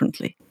up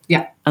differently.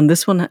 Yeah. And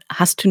this one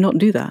has to not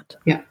do that.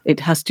 Yeah.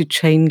 It has to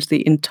change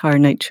the entire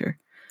nature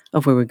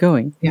of where we're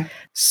going. Yeah.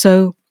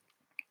 So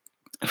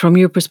from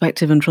your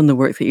perspective and from the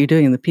work that you're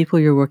doing and the people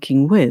you're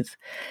working with,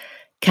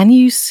 can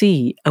you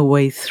see a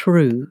way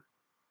through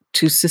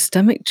to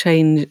systemic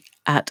change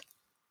at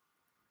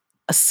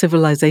a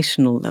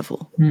civilizational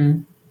level?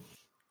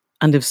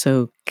 And if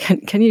so,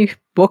 can you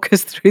walk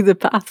us through the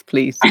path,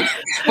 please?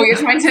 Well, you're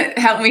trying to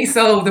help me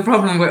solve the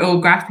problem we're all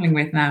grappling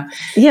with now.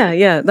 Yeah,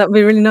 yeah, that'd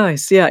be really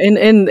nice. Yeah, in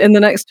the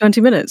next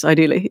 20 minutes,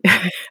 ideally.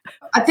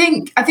 I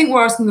think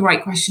we're asking the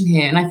right question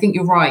here, and I think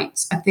you're right.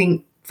 I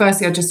think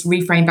firstly, I'll just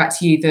reframe back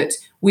to you that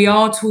we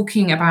are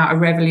talking about a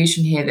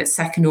revolution here that's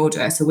second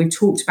order. So we've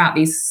talked about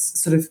these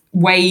sort of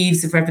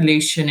waves of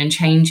revolution and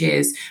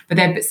changes, but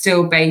they're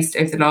still based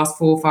over the last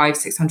 4, 5,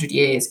 600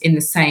 years in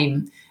the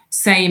same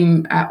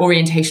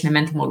orientation and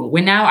mental model.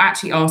 We're now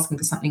actually asking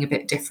for something a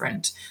bit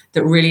different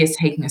that really is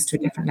taking us to a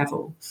different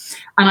level.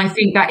 And I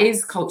think that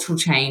is cultural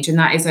change, and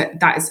that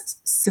is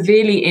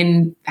severely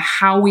in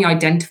how we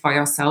identify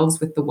ourselves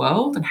with the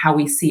world and how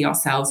we see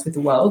ourselves with the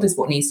world is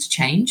what needs to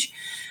change.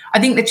 I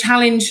think the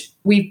challenge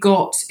we've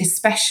got,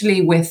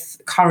 especially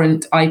with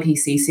current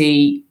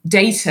IPCC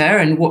data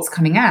and what's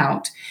coming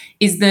out,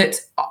 is that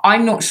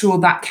I'm not sure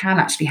that can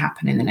actually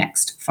happen in the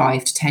next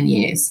 5 to 10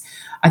 years.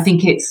 I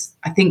think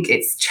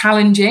it's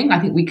challenging. I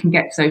think we can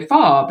get so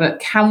far, but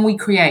can we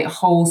create a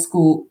whole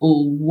school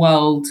or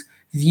world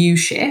view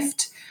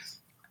shift?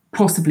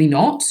 Possibly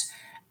not.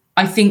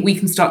 I think we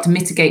can start to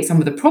mitigate some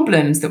of the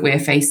problems that we're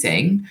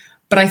facing.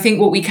 But I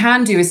think what we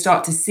can do is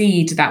start to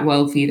seed that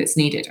worldview that's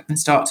needed and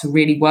start to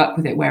really work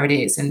with it where it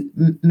is.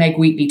 And Meg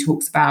Wheatley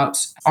talks about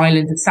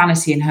islands of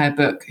sanity in her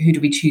book, Who Do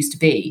We Choose to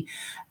Be?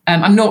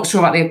 I'm not sure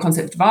about the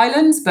concept of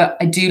islands, but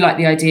I do like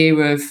the idea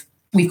of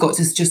we've got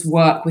to just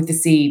work with the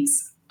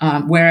seeds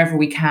wherever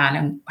we can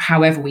and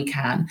however we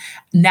can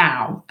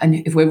now. And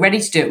if we're ready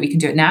to do it, we can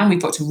do it now. And we've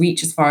got to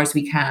reach as far as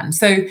we can.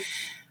 So,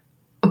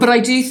 but I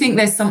do think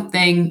there's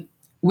something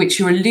which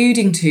you're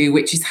alluding to,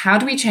 which is how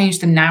do we change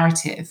the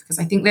narrative? Because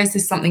I think there's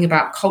this something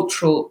about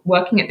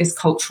working at this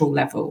cultural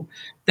level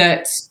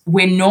that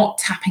we're not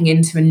tapping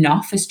into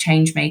enough as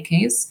change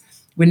makers.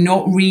 We're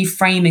not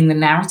reframing the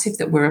narrative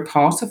that we're a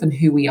part of and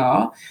who we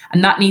are.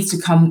 And that needs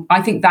to come.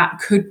 I think that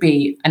could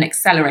be an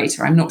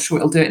accelerator. I'm not sure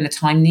it'll do it in the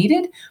time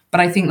needed, but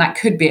I think that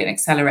could be an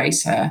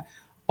accelerator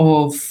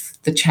of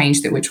the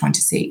change that we're trying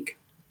to seek.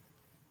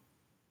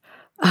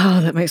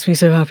 Oh, that makes me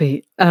so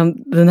happy.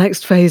 The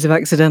next phase of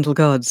Accidental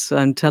Gods,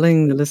 I'm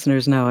telling the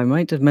listeners now, I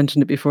might have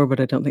mentioned it before,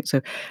 but I don't think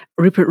so.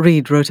 Rupert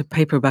Reed wrote a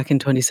paper back in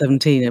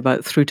 2017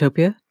 about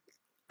Throughtopia,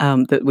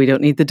 that we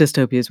don't need the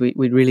dystopias.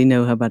 We really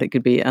know how bad it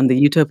could be. And the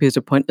utopias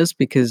are pointless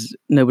because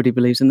nobody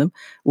believes in them.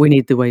 We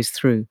need the ways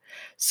through.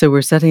 So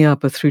we're setting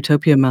up a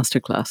Throughtopia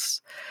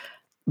masterclass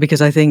because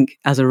I think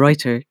as a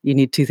writer, you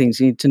need two things.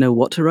 You need to know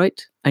what to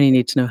write and you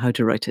need to know how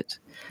to write it.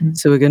 Mm.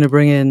 So we're going to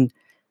bring in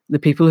the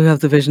people who have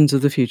the visions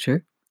of the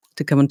future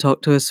to come and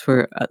talk to us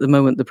for, at the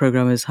moment, the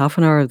program is half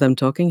an hour of them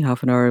talking,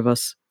 half an hour of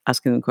us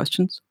asking them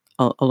questions,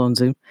 all on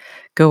Zoom.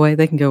 Go away,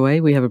 they can go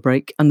away, we have a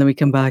break, and then we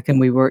come back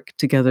and we work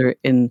together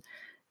in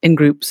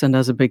groups and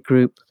as a big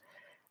group,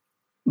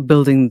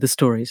 building the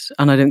stories.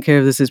 And I don't care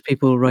if this is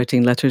people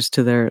writing letters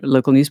to their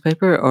local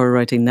newspaper or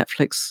writing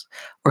Netflix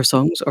or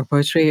songs or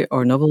poetry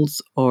or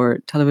novels or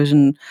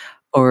television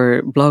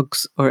or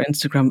blogs or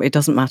Instagram. It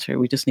doesn't matter.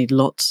 We just need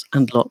lots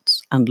and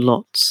lots and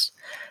lots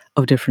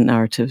of different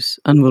narratives,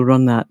 and we'll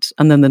run that.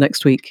 And then the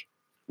next week,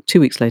 2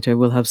 weeks later,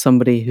 we'll have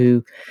somebody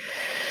who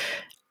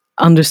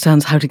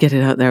understands how to get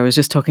it out there. I was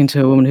just talking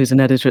to a woman who's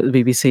an editor at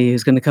the BBC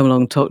who's going to come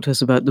along and talk to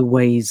us about the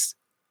ways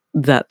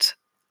that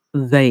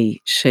they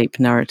shape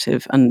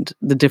narrative and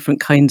the different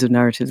kinds of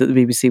narrative that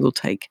the BBC will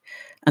take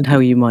and how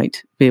you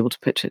might be able to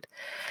pitch it.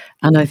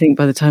 And I think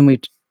by the time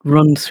we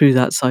run through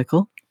that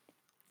cycle,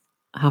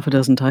 half a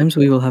dozen times,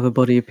 we will have a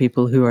body of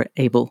people who are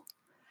able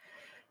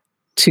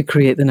to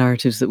create the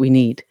narratives that we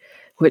need,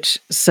 which,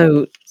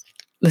 so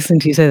listening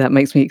to you say that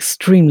makes me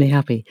extremely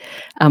happy.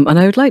 And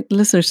I would like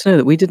listeners to know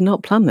that we did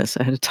not plan this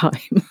ahead of time.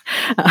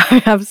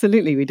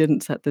 Absolutely, we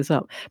didn't set this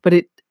up.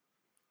 But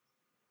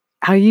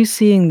are you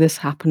seeing this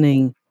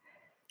happening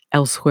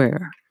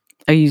elsewhere?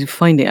 Are you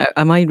finding,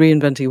 am I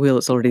reinventing a wheel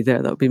that's already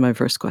there? That would be my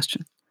first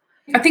question.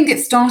 I think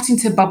it's starting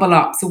to bubble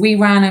up. So we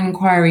ran an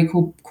inquiry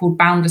called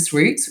Boundless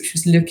Roots, which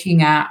was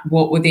looking at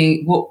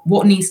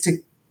what needs to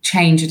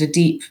change at a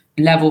deep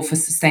level for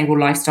sustainable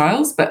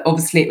lifestyles, but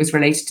obviously it was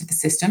related to the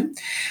system.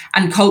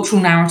 And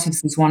cultural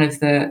narratives was one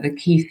of the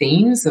key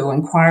themes or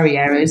inquiry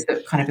areas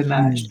that kind of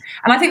emerged.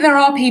 And I think there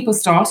are people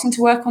starting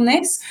to work on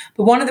this,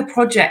 but one of the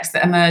projects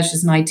that emerged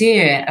as an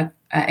idea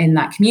in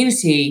that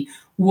community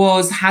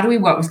was how do we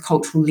work with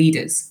cultural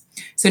leaders?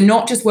 So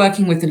not just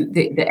working with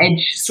the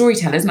edge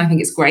storytellers, and I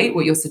think it's great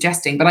what you're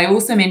suggesting, but I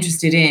also am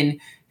interested in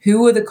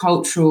who are the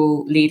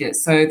cultural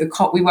leaders. So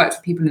we worked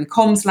with people in the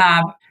Comms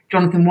Lab,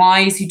 Jonathan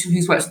Wise,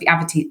 who's worked with the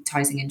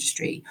advertising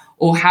industry,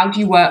 or how do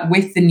you work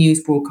with the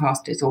news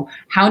broadcasters, or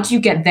how do you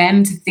get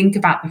them to think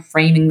about the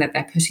framing that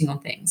they're putting on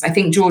things? I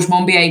think George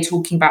Monbiot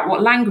talking about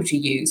what language you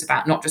use,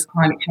 about not just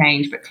climate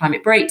change, but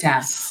climate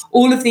breakdown,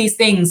 all of these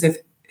things of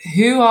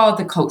who are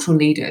the cultural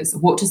leaders?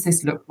 What does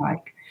this look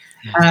like?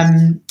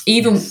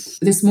 Even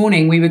this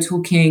morning, we were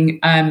talking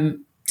to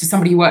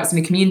somebody who works in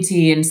a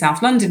community in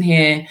South London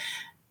here,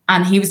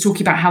 and he was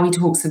talking about how he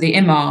talks to the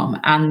imam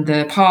and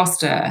the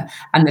pastor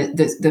and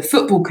the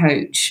football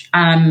coach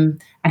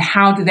and and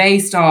how do they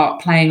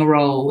start playing a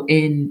role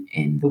in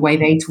the way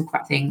they talk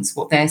about things,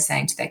 what they're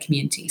saying to their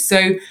community.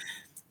 So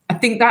I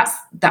think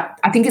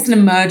I think it's an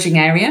emerging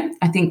area.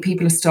 I think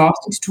people are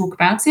starting to talk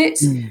about it.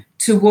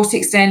 To what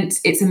extent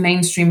it's a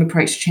mainstream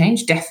approach to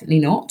change, definitely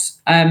not.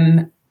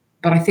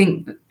 But I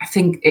think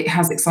it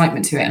has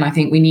excitement to it, and I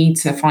think we need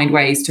to find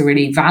ways to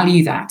really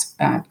value that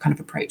kind of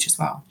approach as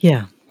well.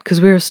 Yeah, because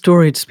we're a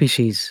storied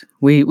species.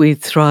 We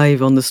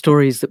thrive on the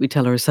stories that we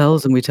tell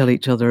ourselves and we tell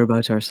each other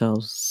about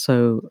ourselves.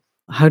 So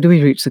how do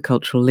we reach the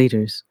cultural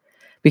leaders?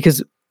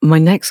 Because my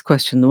next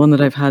question, the one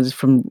that I've had is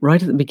from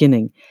right at the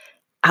beginning.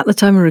 At the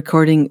time of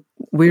recording,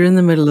 we're in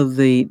the middle of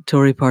the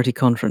Tory party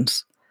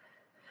conference,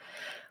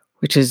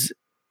 which is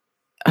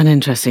an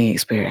interesting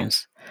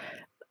experience.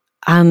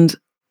 And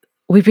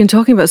we've been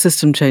talking about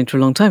system change for a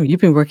long time.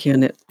 You've been working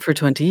on it for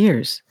 20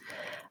 years.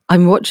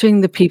 I'm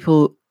watching the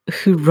people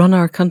who run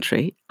our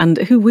country and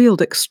who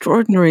wield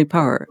extraordinary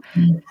power,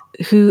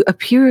 who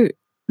appear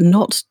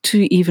not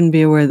to even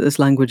be aware that this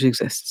language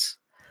exists.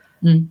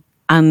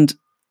 And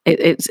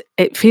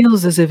it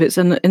feels as if it's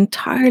an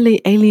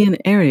entirely alien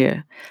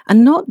area,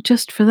 and not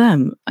just for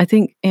them. I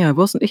think, I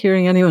wasn't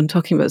hearing anyone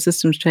talking about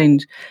systems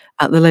change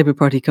at the Labour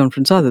Party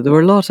conference either. There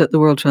were a lot at the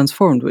World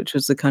Transformed, which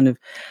was the kind of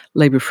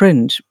Labour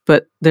fringe,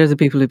 but they're the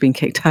people who've been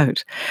kicked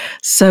out.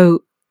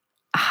 So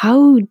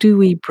how do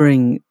we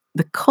bring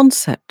the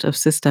concept of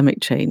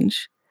systemic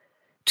change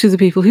to the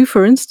people who,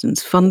 for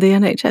instance, fund the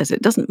NHS?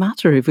 It doesn't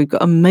matter if we've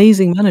got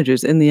amazing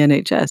managers in the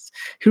NHS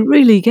who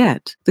really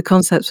get the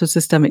concepts of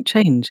systemic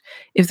change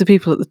if the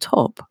people at the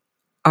top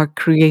are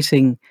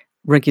creating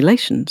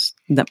regulations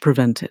that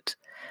prevent it.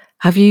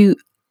 You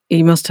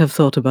must have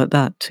thought about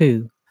that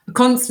too.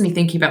 Constantly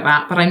thinking about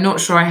that, but I'm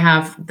not sure I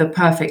have the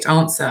perfect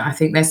answer. I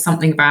think there's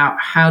something about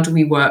how do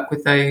we work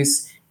with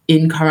those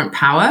in current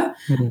power,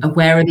 and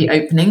where are the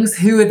openings?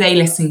 Who are they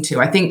listening to?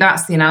 I think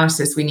that's the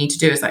analysis we need to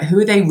do, is like, who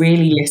are they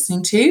really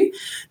listening to?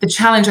 The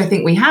challenge I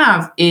think we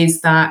have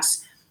is that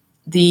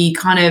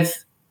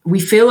we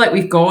feel like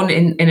we've gone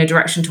in a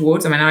direction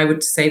towards, I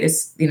would say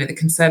this, the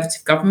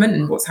Conservative government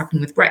and what's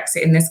happening with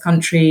Brexit in this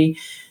country,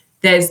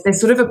 there's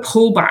sort of a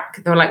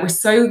pullback. They're like,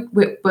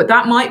 but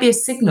that might be a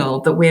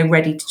signal that we're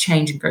ready to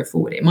change and go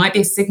forward. It might be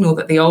a signal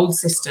that the old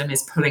system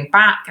is pulling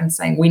back and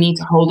saying we need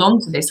to hold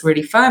on to this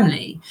really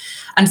firmly.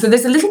 And so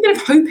there's a little bit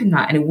of hope in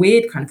that, in a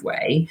weird kind of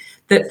way,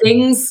 that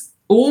things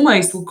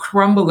almost will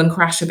crumble and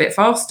crash a bit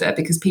faster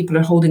because people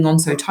are holding on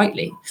so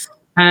tightly.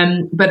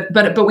 But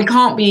I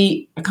can't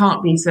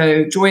be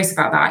so joyous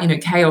about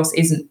that. Chaos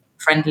isn't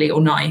friendly or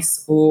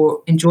nice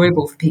or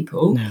enjoyable for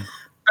people. No.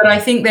 But I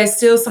think there's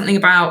still something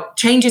about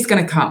change is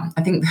going to come.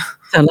 I think.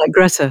 Sound like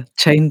Greta,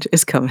 change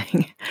is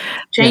coming.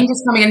 Change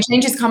is coming, and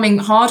change is coming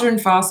harder and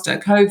faster.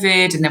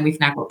 COVID, and then we've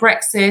now got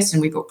Brexit,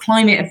 and we've got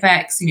climate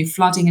effects,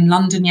 flooding in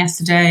London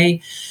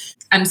yesterday.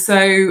 And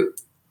so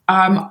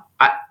I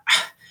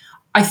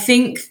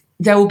think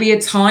there will be a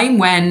time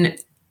when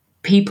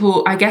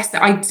people, I guess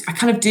that I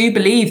kind of do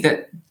believe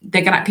that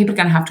people are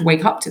going to have to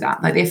wake up to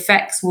that. Like the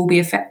effects will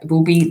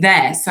be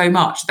there so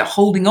much that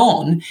holding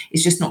on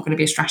is just not going to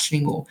be a strategy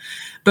anymore.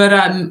 But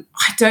I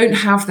don't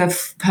have the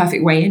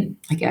perfect way in,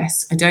 I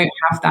guess. I don't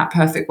have that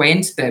perfect way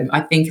into them.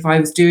 I think if I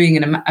was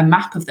doing a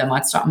map of them,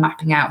 I'd start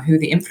mapping out who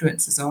the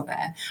influencers are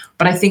there.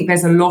 But I think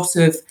there's a lot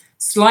of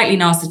slightly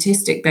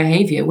narcissistic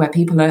behavior where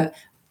people are,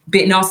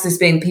 narcissists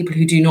being people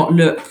who do not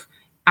look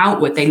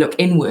outward, they look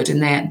inward,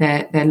 and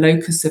their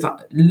locus of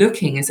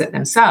looking is at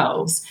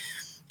themselves.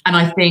 And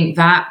I think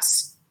that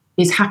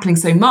is happening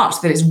so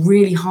much that it's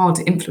really hard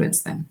to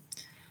influence them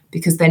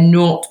because they're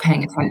not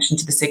paying attention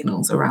to the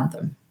signals around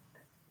them.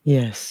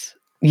 Yes.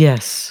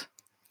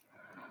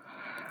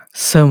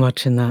 So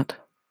much in that.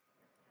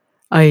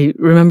 I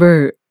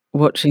remember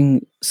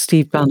watching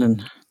Steve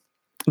Bannon,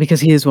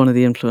 because he is one of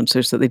the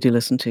influencers that they do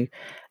listen to.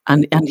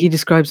 And he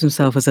describes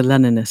himself as a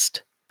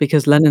Leninist,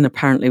 because Lenin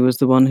apparently was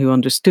the one who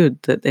understood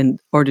that in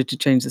order to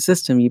change the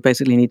system, you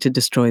basically need to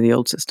destroy the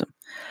old system.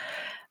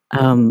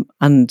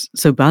 And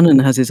so Bannon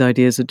has his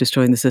ideas of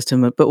destroying the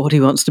system, but what he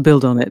wants to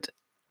build on it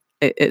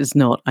is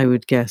not, I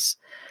would guess,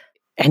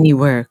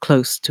 anywhere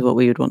close to what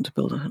we would want to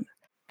build on.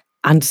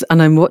 And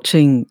I'm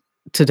watching,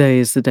 today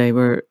is the day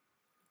where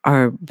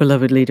our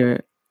beloved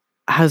leader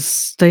has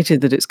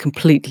stated that it's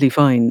completely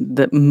fine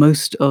that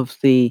most of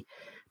the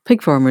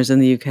pig farmers in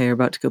the UK are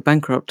about to go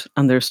bankrupt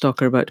and their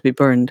stock are about to be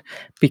burned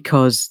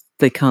because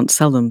they can't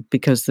sell them,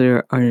 because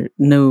there are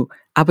no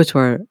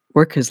abattoir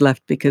workers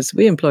left, because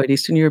we employed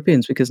Eastern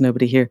Europeans because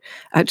nobody here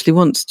actually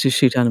wants to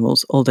shoot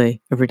animals all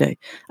day, every day,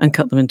 and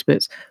cut them into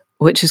bits,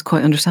 which is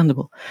quite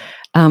understandable.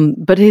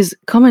 But his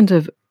comment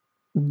of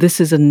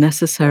this is a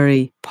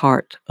necessary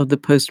part of the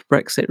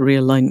post-Brexit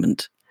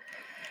realignment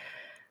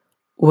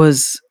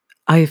was,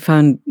 I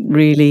found,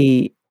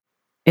 really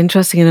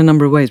interesting in a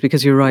number of ways,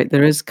 because you're right,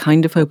 there is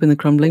kind of hope in the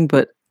crumbling.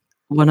 But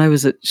when I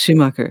was at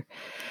Schumacher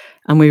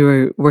and we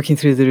were working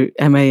through the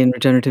MA in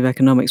regenerative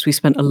economics, we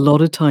spent a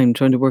lot of time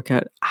trying to work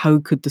out how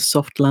could the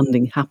soft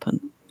landing happen.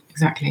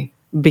 Exactly.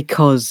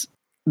 Because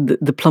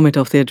the plummet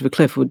off the edge of a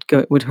cliff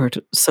would hurt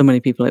so many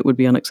people. It would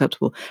be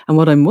unacceptable. And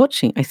what I'm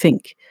watching, I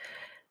think,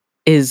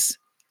 is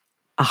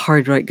a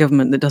hard right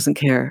government that doesn't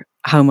care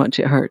how much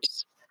it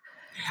hurts.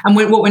 And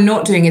what we're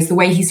not doing is the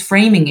way he's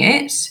framing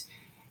it.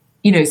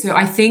 So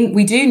I think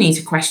we do need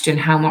to question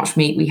how much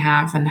meat we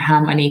have and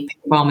how many pig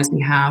farmers we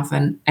have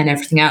and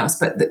everything else.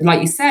 But like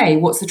you say,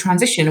 what's the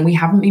transition? And we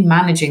haven't been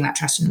managing that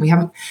transition. We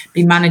haven't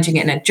been managing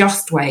it in a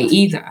just way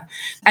either.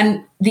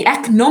 And the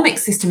economic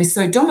system is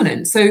so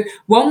dominant. So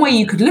one way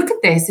you could look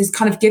at this is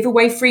kind of give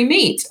away free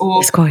meat,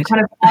 or kind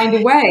of find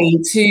a way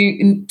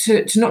to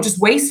not just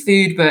waste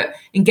food, but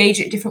engage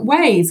it different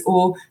ways,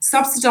 or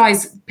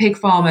subsidize pig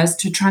farmers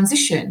to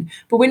transition.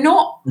 But we're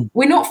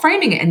not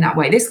framing it in that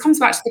way. This comes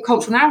back to the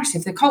cultural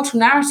narrative. The cultural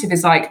narrative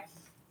is like,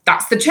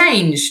 that's the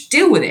change,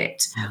 deal with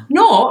it. Yeah.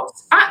 Not,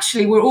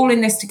 actually, we're all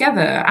in this together.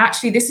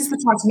 Actually, this is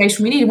the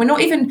transformation we need. And we're not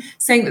even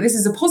saying that this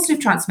is a positive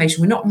transformation.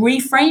 We're not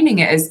reframing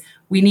it as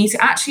we need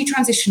to actually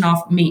transition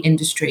our meat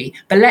industry,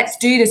 but let's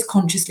do this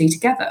consciously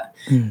together.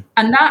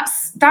 And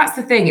that's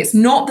the thing. It's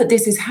not that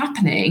this is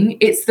happening.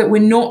 It's that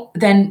we're not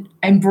then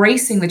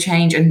embracing the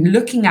change and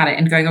looking at it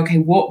and going, okay,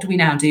 what do we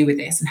now do with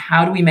this? And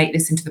how do we make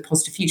this into the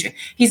positive future?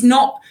 He's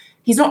not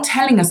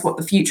telling us what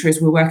the future is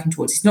we're working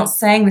towards. He's not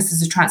saying this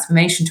is a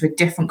transformation to a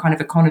different kind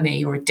of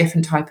economy or a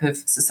different type of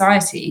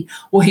society.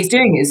 What he's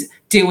doing is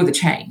deal with the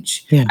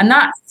change. Yeah. And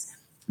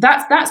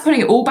that's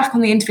putting it all back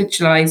on the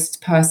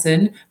individualized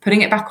person,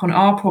 putting it back on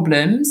our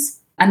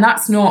problems. And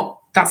that's not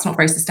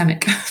very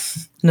systemic.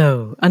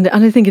 No. And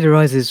I think it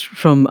arises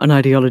from an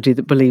ideology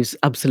that believes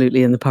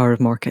absolutely in the power of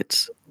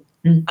markets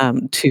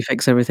to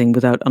fix everything,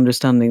 without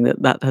understanding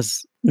that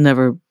has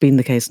never been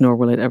the case, nor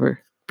will it ever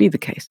be the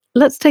case.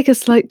 Let's take a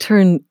slight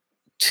turn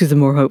to the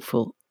more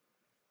hopeful.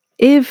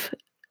 If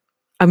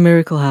a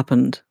miracle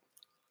happened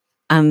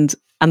and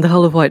the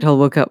whole of Whitehall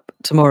woke up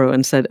tomorrow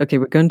and said, okay,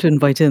 we're going to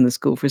invite in the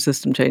School for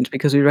System Change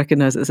because we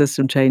recognise that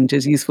system change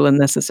is useful and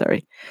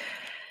necessary.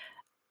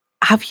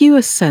 Have you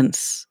a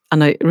sense,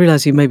 and I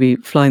realise you may be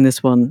flying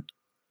this one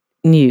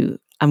new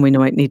and we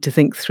might need to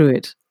think through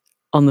it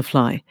on the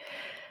fly,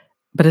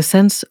 but a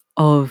sense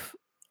of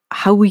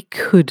how we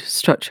could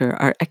structure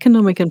our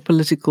economic and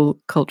political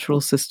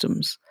cultural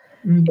systems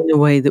in a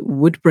way that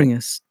would bring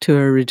us to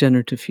a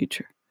regenerative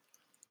future,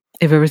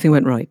 if everything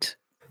went right?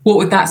 What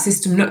would that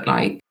system look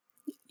like?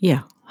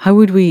 Yeah. How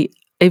would we,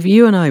 if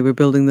you and I were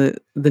building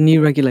the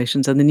new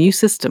regulations and the new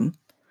system,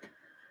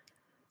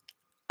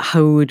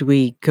 how would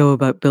we go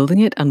about building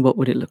it and what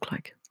would it look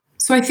like?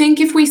 So I think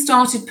if we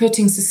started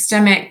putting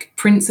systemic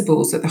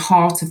principles at the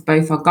heart of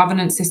both our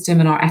governance system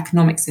and our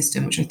economic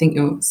system, which I think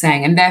you're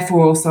saying, and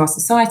therefore also our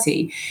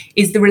society,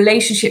 is the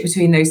relationship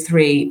between those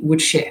three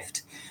would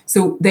shift.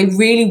 So they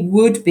really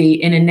would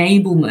be an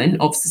enablement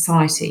of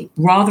society.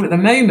 Rather, at the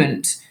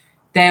moment,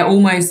 they're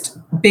almost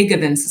bigger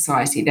than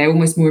society. They're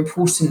almost more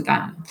important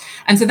than.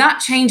 And so that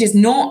changes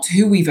not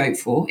who we vote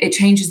for, it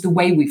changes the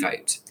way we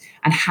vote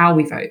and how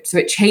we vote. So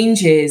it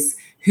changes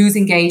who's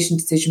engaged in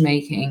decision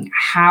making,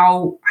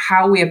 how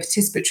we are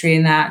participatory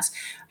in that,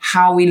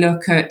 how we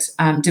look at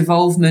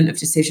devolvement of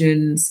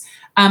decisions.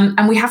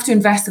 And we have to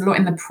invest a lot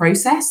in the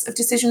process of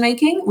decision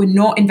making. We're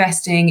not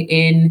investing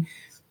in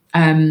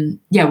kind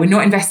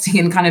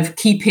of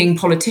keeping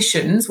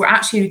politicians. We're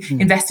actually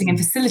investing in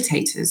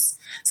facilitators.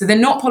 So they're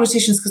not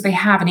politicians because they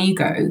have an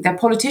ego. They're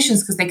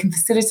politicians because they can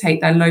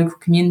facilitate their local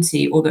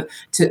community or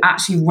to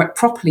actually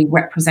properly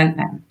represent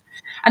them.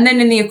 And then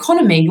in the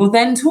economy, you're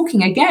then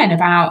talking again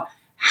about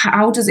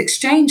how does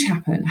exchange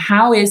happen?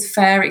 How is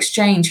fair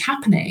exchange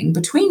happening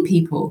between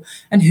people?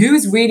 And who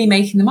is really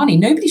making the money?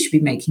 Nobody should be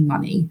making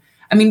money.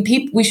 I mean,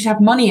 we should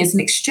have money as an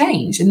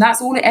exchange, and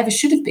that's all it ever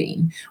should have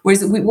been.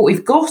 Whereas what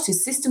we've got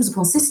is systems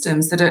upon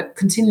systems that are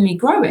continually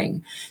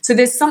growing. So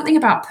there's something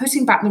about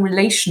putting back the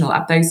relational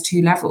at those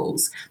two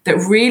levels that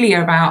really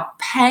are about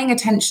paying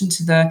attention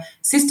to the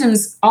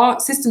systems, our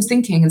systems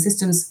thinking and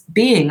systems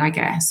being, I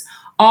guess,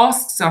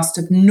 asks us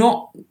to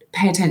not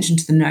pay attention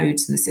to the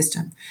nodes in the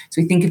system.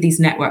 So we think of these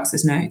networks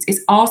as nodes. It's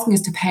asking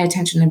us to pay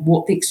attention to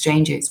what the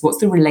exchange is, what's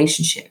the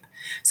relationship.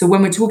 So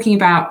when we're talking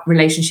about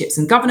relationships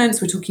and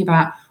governance, we're talking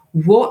about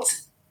what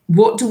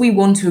do we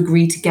want to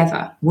agree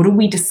together? What are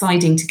we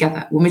deciding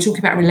together? When we're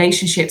talking about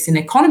relationships in the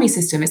economy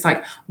system, it's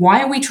like,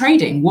 why are we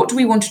trading? What do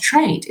we want to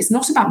trade? It's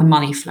not about the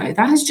money flow.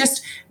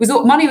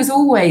 Money was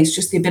always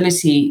just the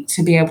ability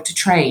to be able to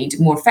trade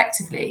more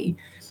effectively.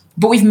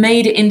 But we've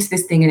made it into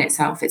this thing in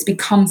itself. It's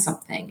become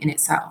something in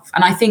itself.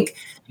 And I think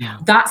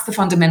that's the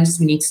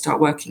fundamentals we need to start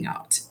working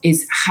out,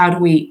 is how do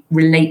we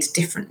relate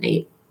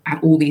differently in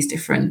all these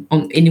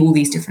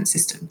different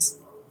systems.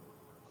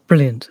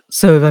 Brilliant.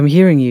 So if I'm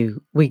hearing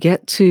you, we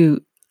get to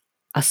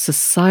a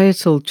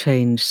societal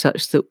change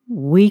such that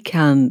we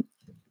can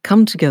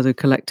come together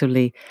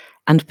collectively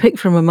and pick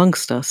from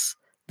amongst us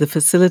the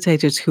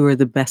facilitators who are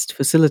the best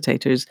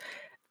facilitators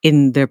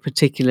in their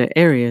particular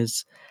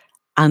areas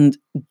and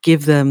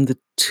give them the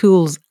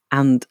tools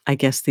and, I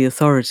guess, the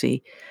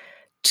authority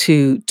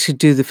to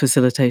do the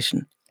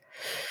facilitation.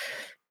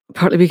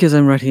 Partly because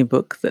I'm writing a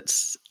book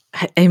that's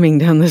aiming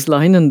down this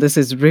line, and this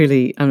is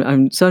really,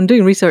 I'm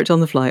doing research on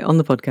the fly on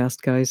the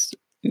podcast, guys.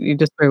 You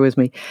just bear with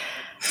me.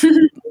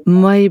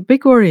 My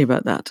big worry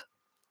about that,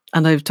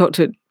 and I've talked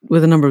to it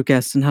with a number of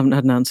guests and haven't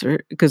had an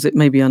answer because it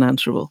may be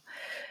unanswerable.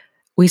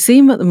 We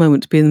seem at the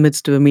moment to be in the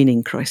midst of a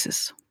meaning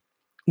crisis.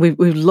 We've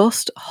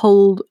lost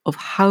hold of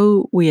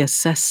how we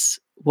assess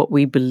what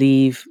we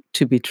believe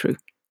to be true.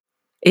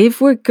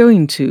 If we're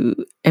going to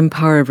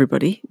empower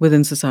everybody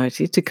within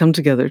society to come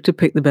together to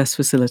pick the best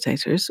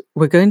facilitators,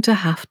 we're going to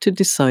have to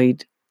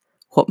decide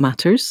what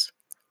matters,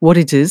 what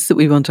it is that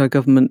we want our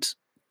government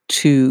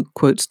to,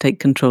 quotes, take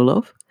control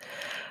of,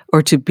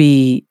 or to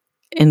be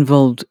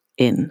involved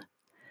in.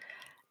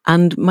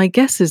 And my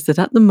guess is that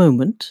at the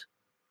moment,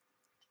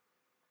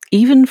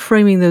 even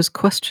framing those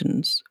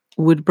questions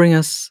would bring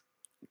us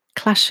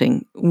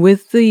clashing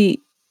with the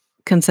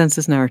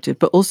consensus narrative,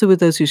 but also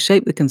with those who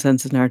shape the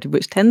consensus narrative,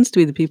 which tends to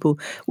be the people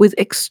with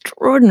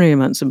extraordinary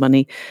amounts of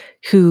money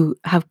who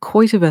have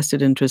quite a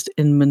vested interest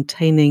in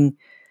maintaining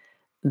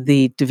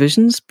the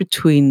divisions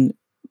between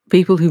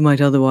people who might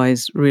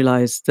otherwise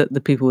realize that the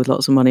people with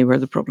lots of money were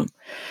the problem.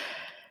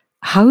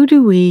 How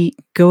do we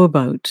go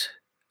about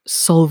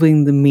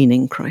solving the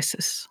meaning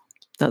crisis?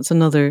 That's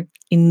another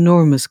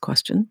enormous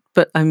question,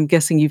 but I'm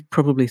guessing you've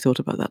probably thought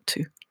about that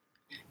too.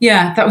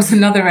 Yeah, that was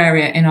another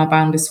area in our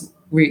Boundless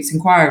Roots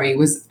inquiry,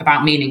 was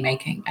about meaning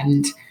making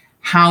and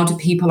how do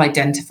people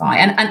identify.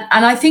 And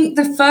I think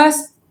the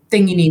first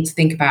thing you need to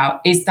think about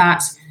is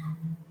that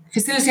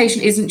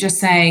facilitation isn't just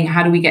saying,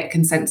 how do we get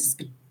consensus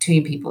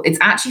between people? It's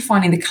actually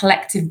finding the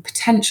collective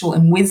potential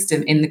and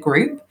wisdom in the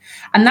group.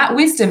 And that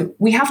wisdom,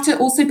 we have to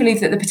also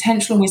believe that the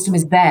potential and wisdom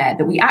is there,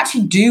 that we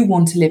actually do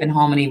want to live in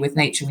harmony with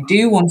nature. We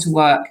do want to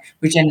work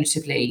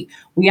regeneratively.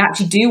 We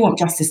actually do want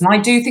justice. And I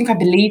do think, I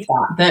believe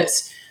that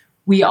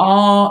we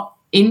are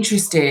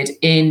interested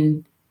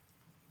in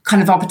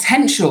kind of our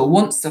potential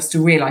wants us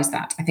to realize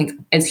that. I think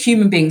as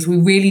human beings, we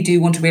really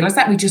do want to realize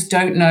that. We just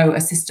don't know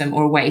a system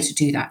or a way to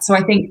do that. So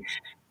I think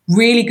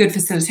really good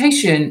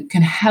facilitation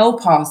can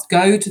help us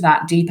go to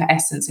that deeper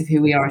essence of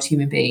who we are as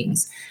human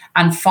beings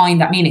and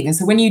find that meaning. And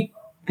so when you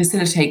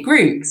facilitate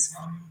groups,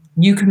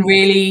 you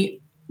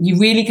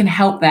really can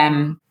help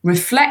them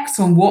reflect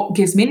on what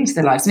gives meaning to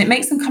their lives, and it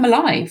makes them come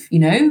alive. You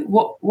know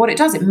what it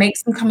does, it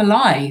makes them come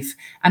alive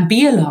and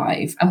be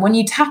alive. And when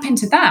you tap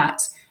into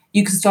that,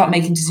 you can start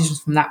making decisions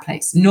from that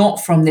place,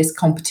 not from this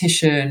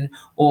competition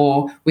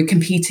or we're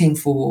competing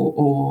for,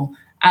 or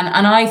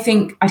and I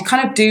think I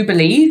kind of do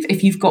believe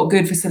if you've got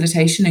good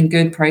facilitation and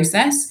good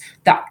process,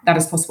 that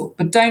is possible.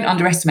 But don't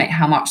underestimate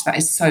how much that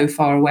is so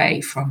far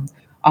away from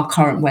our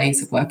current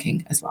ways of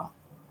working as well.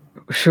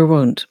 Sure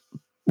won't.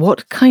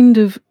 What kind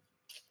of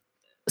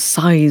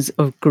size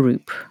of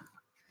group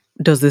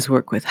does this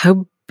work with?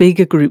 How big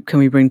a group can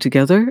we bring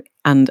together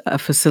and a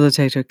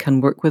facilitator can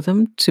work with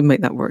them to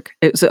make that work?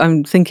 So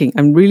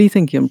I'm really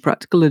thinking on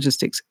practical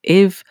logistics.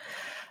 If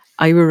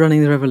I were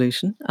running the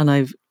revolution and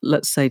I've,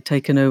 let's say,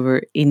 taken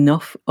over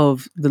enough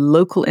of the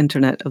local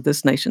internet of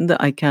this nation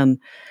that I can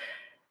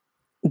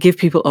give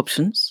people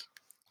options,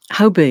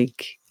 how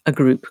big a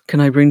group can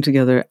I bring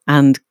together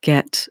and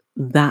get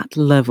that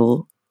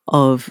level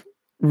of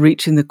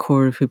reaching the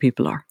core of who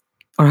people are?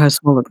 Or how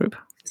small a group?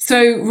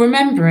 So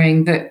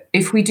remembering that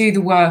if we do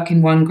the work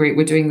in one group,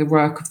 we're doing the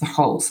work of the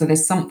whole. So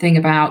there's something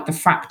about the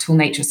fractal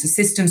nature. So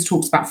systems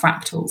talks about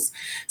fractals.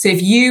 So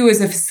if you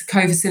as a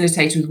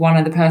co-facilitator with one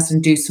other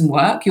person do some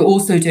work, you're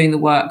also doing the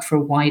work for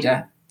a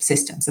wider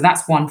system. So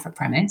that's one for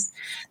premise.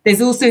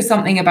 There's also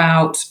something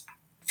about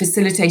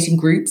facilitating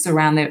groups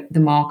around the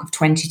mark of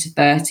 20 to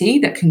 30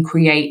 that can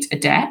create a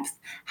depth.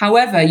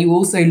 However, you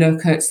also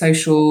look at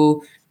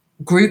social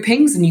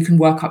groupings and you can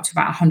work up to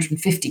about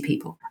 150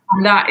 people.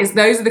 And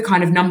those are the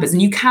kind of numbers,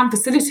 and you can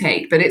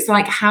facilitate, but it's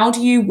like, how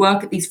do you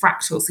work at these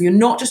fractals? So you're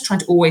not just trying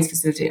to always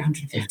facilitate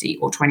 150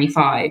 or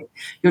 25.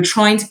 You're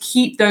trying to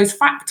keep those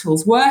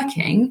fractals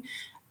working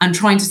and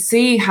trying to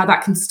see how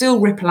that can still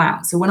ripple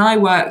out. So when I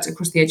worked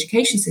across the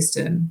education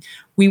system,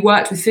 we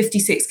worked with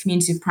 56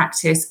 community of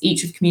practice.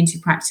 Each of community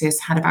of practice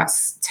had about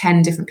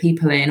 10 different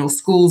people in, or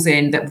schools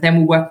in, that then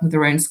were working with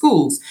their own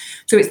schools.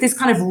 So it's this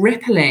kind of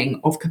rippling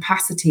of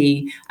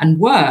capacity and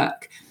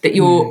work that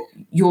you're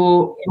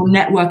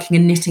networking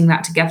and knitting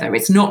that together.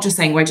 It's not just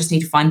saying, well, I just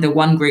need to find the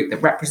one group that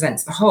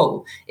represents the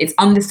whole. It's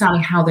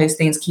understanding how those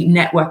things keep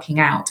networking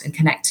out and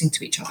connecting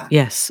to each other.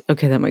 Yes.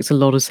 Okay, that makes a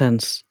lot of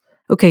sense.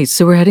 Okay,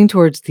 so we're heading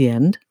towards the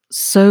end.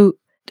 So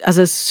as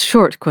a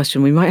short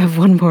question, we might have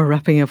one more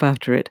wrapping up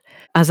after it.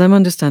 As I'm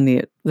understanding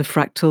it, the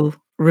fractal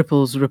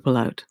ripples ripple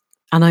out.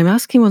 And I'm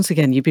asking once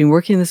again, you've been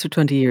working this for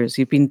 20 years.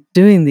 You've been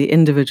doing the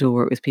individual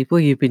work with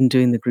people. You've been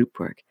doing the group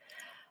work.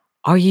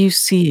 Are you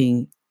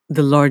seeing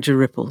the larger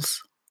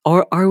ripples?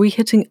 Or are we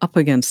hitting up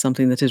against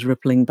something that is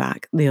rippling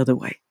back the other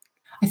way?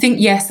 I think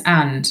yes,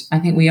 and I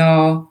think we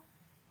are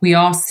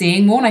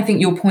seeing more. And I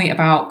think your point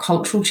about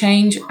cultural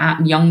change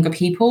at younger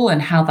people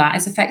and how that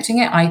is affecting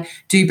it, I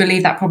do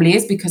believe that probably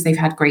is because they've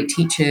had great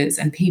teachers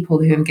and people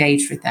who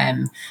engaged with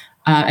them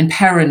and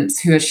parents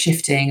who are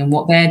shifting and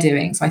what they're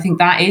doing. So I think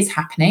that is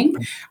happening.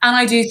 And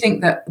I do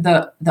think that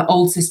the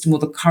old system or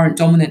the current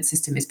dominant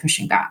system is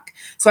pushing back.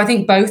 So I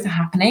think both are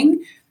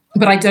happening,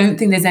 but I don't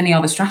think there's any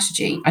other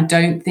strategy. I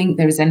don't think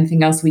there is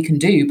anything else we can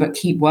do but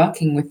keep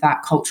working with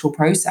that cultural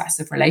process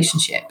of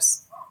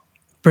relationships.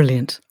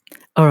 Brilliant.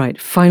 All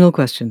right, final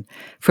question.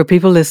 For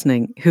people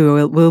listening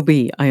who will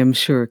be, I am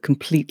sure,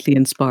 completely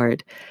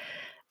inspired,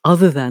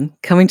 other than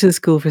coming to the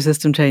School for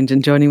System Change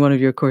and joining one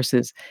of your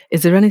courses,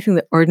 is there anything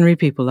that ordinary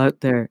people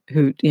out there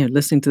who,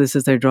 listening to this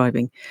as they're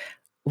driving,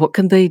 what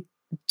can they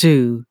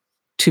do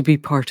to be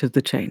part of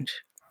the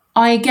change?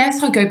 I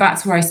guess I'll go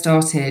back to where I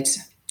started.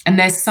 And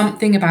there's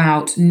something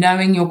about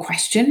knowing your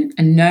question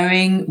and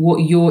knowing what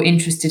you're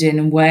interested in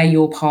and where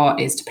your part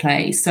is to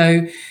play.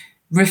 So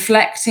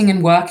reflecting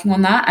and working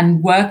on that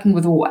and working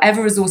with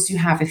whatever resource you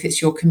have, if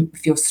it's your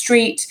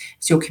street,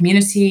 it's your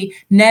community,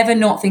 never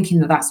not thinking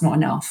that that's not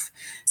enough.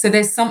 So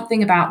there's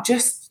something about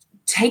just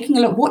taking a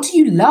look, what do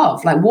you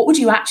love? Like, what would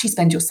you actually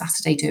spend your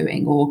Saturday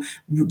doing or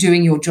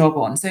doing your job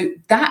on? So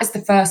that is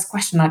the first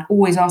question I'd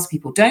always ask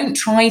people. Don't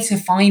try to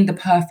find the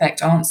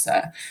perfect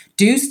answer.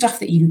 Do stuff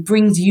that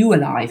brings you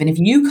alive. And if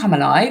you come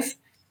alive,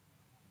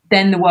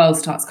 then the world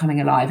starts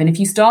coming alive. And if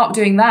you start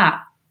doing that,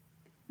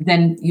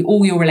 then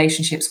all your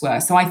relationships were.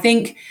 So I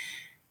think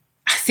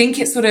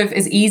it's sort of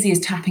as easy as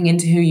tapping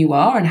into who you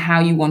are and how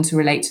you want to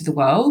relate to the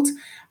world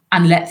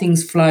and let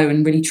things flow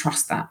and really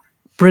trust that.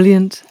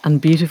 Brilliant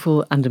and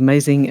beautiful and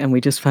amazing. And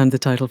we just found the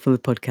title for the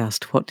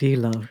podcast, What Do You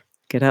Love?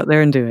 Get out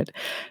there and do it.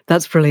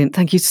 That's brilliant.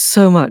 Thank you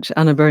so much,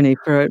 Anna Burney,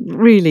 for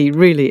really,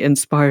 really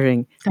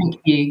inspiring.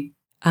 Thank you.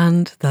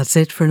 And that's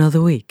it for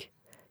another week.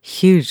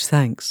 Huge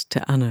thanks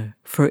to Anna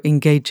for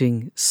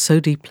engaging so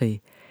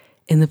deeply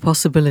in the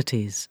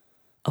possibilities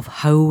of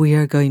how we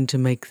are going to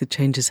make the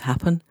changes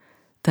happen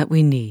that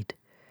we need.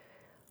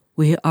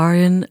 We are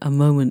in a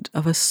moment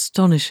of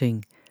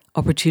astonishing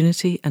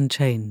opportunity and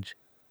change.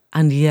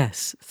 And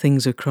yes,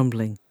 things are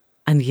crumbling.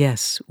 And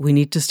yes, we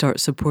need to start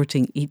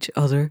supporting each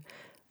other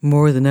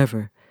more than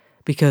ever,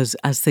 because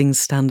as things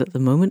stand at the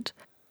moment,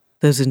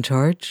 those in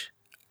charge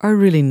are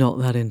really not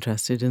that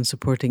interested in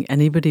supporting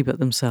anybody but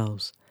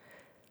themselves.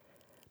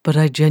 But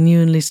I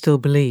genuinely still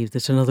believe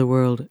that another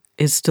world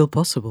is still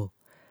possible,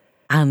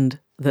 and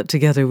that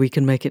together we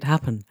can make it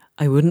happen.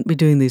 I wouldn't be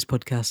doing these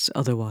podcasts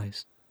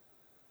otherwise.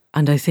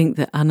 And I think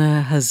that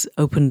Anna has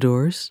opened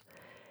doors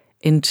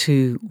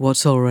into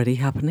what's already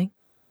happening,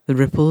 the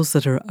ripples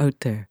that are out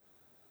there,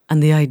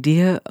 and the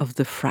idea of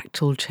the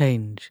fractal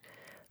change,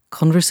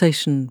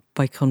 conversation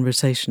by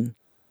conversation.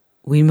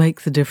 We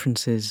make the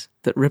differences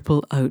that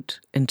ripple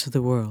out into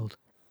the world.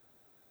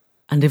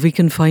 And if we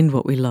can find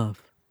what we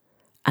love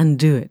and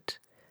do it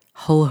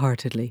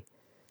wholeheartedly,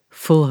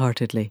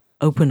 full-heartedly,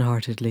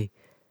 open-heartedly,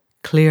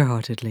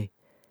 clear-heartedly,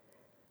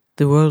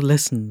 the world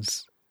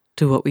listens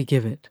to what we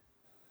give it,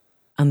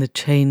 and the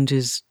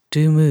changes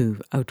do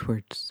move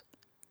outwards.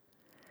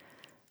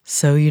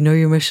 So you know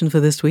your mission for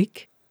this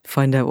week?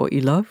 Find out what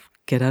you love,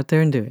 get out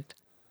there and do it.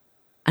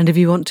 And if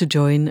you want to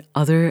join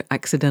other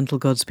Accidental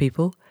Gods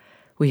people,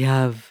 we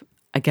have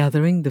a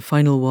gathering. The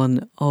final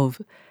one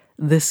of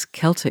this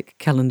Celtic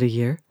calendar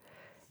year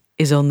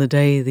is on the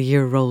day the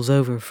year rolls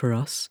over for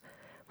us,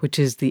 which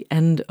is the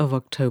end of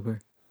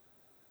October.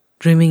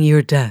 Dreaming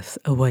Your Death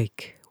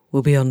Awake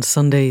will be on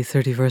Sunday,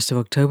 31st of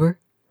October.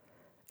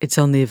 It's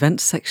on the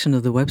events section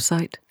of the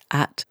website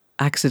at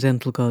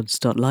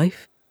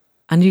accidentalgods.life,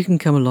 and you can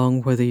come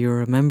along whether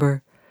you're a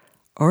member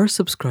or a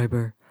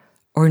subscriber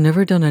or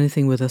never done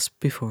anything with us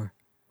before.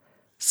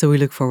 So we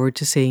look forward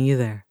to seeing you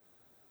there.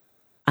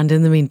 And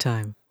in the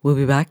meantime, we'll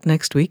be back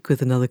next week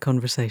with another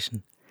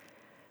conversation.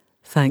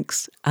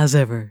 Thanks, as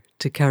ever,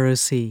 to Caro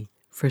C.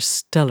 for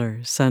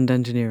stellar sound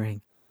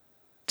engineering,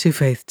 to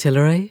Faith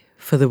Tilleray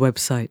for the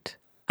website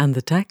and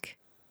the tech,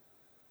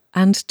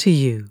 and to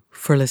you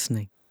for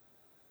listening.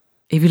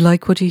 If you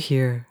like what you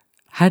hear,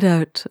 head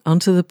out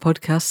onto the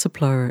podcast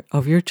supplier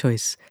of your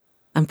choice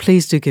and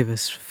please do give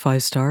us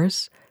 5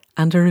 stars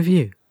and a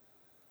review.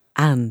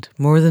 And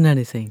more than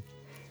anything,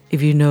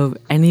 if you know of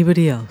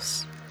anybody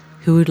else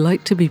who would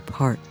like to be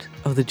part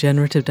of the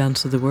generative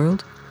dance of the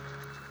world,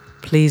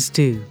 please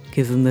do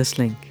give them this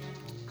link.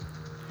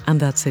 And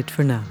that's it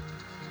for now.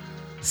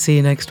 See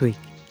you next week.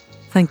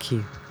 Thank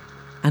you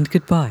and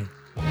goodbye.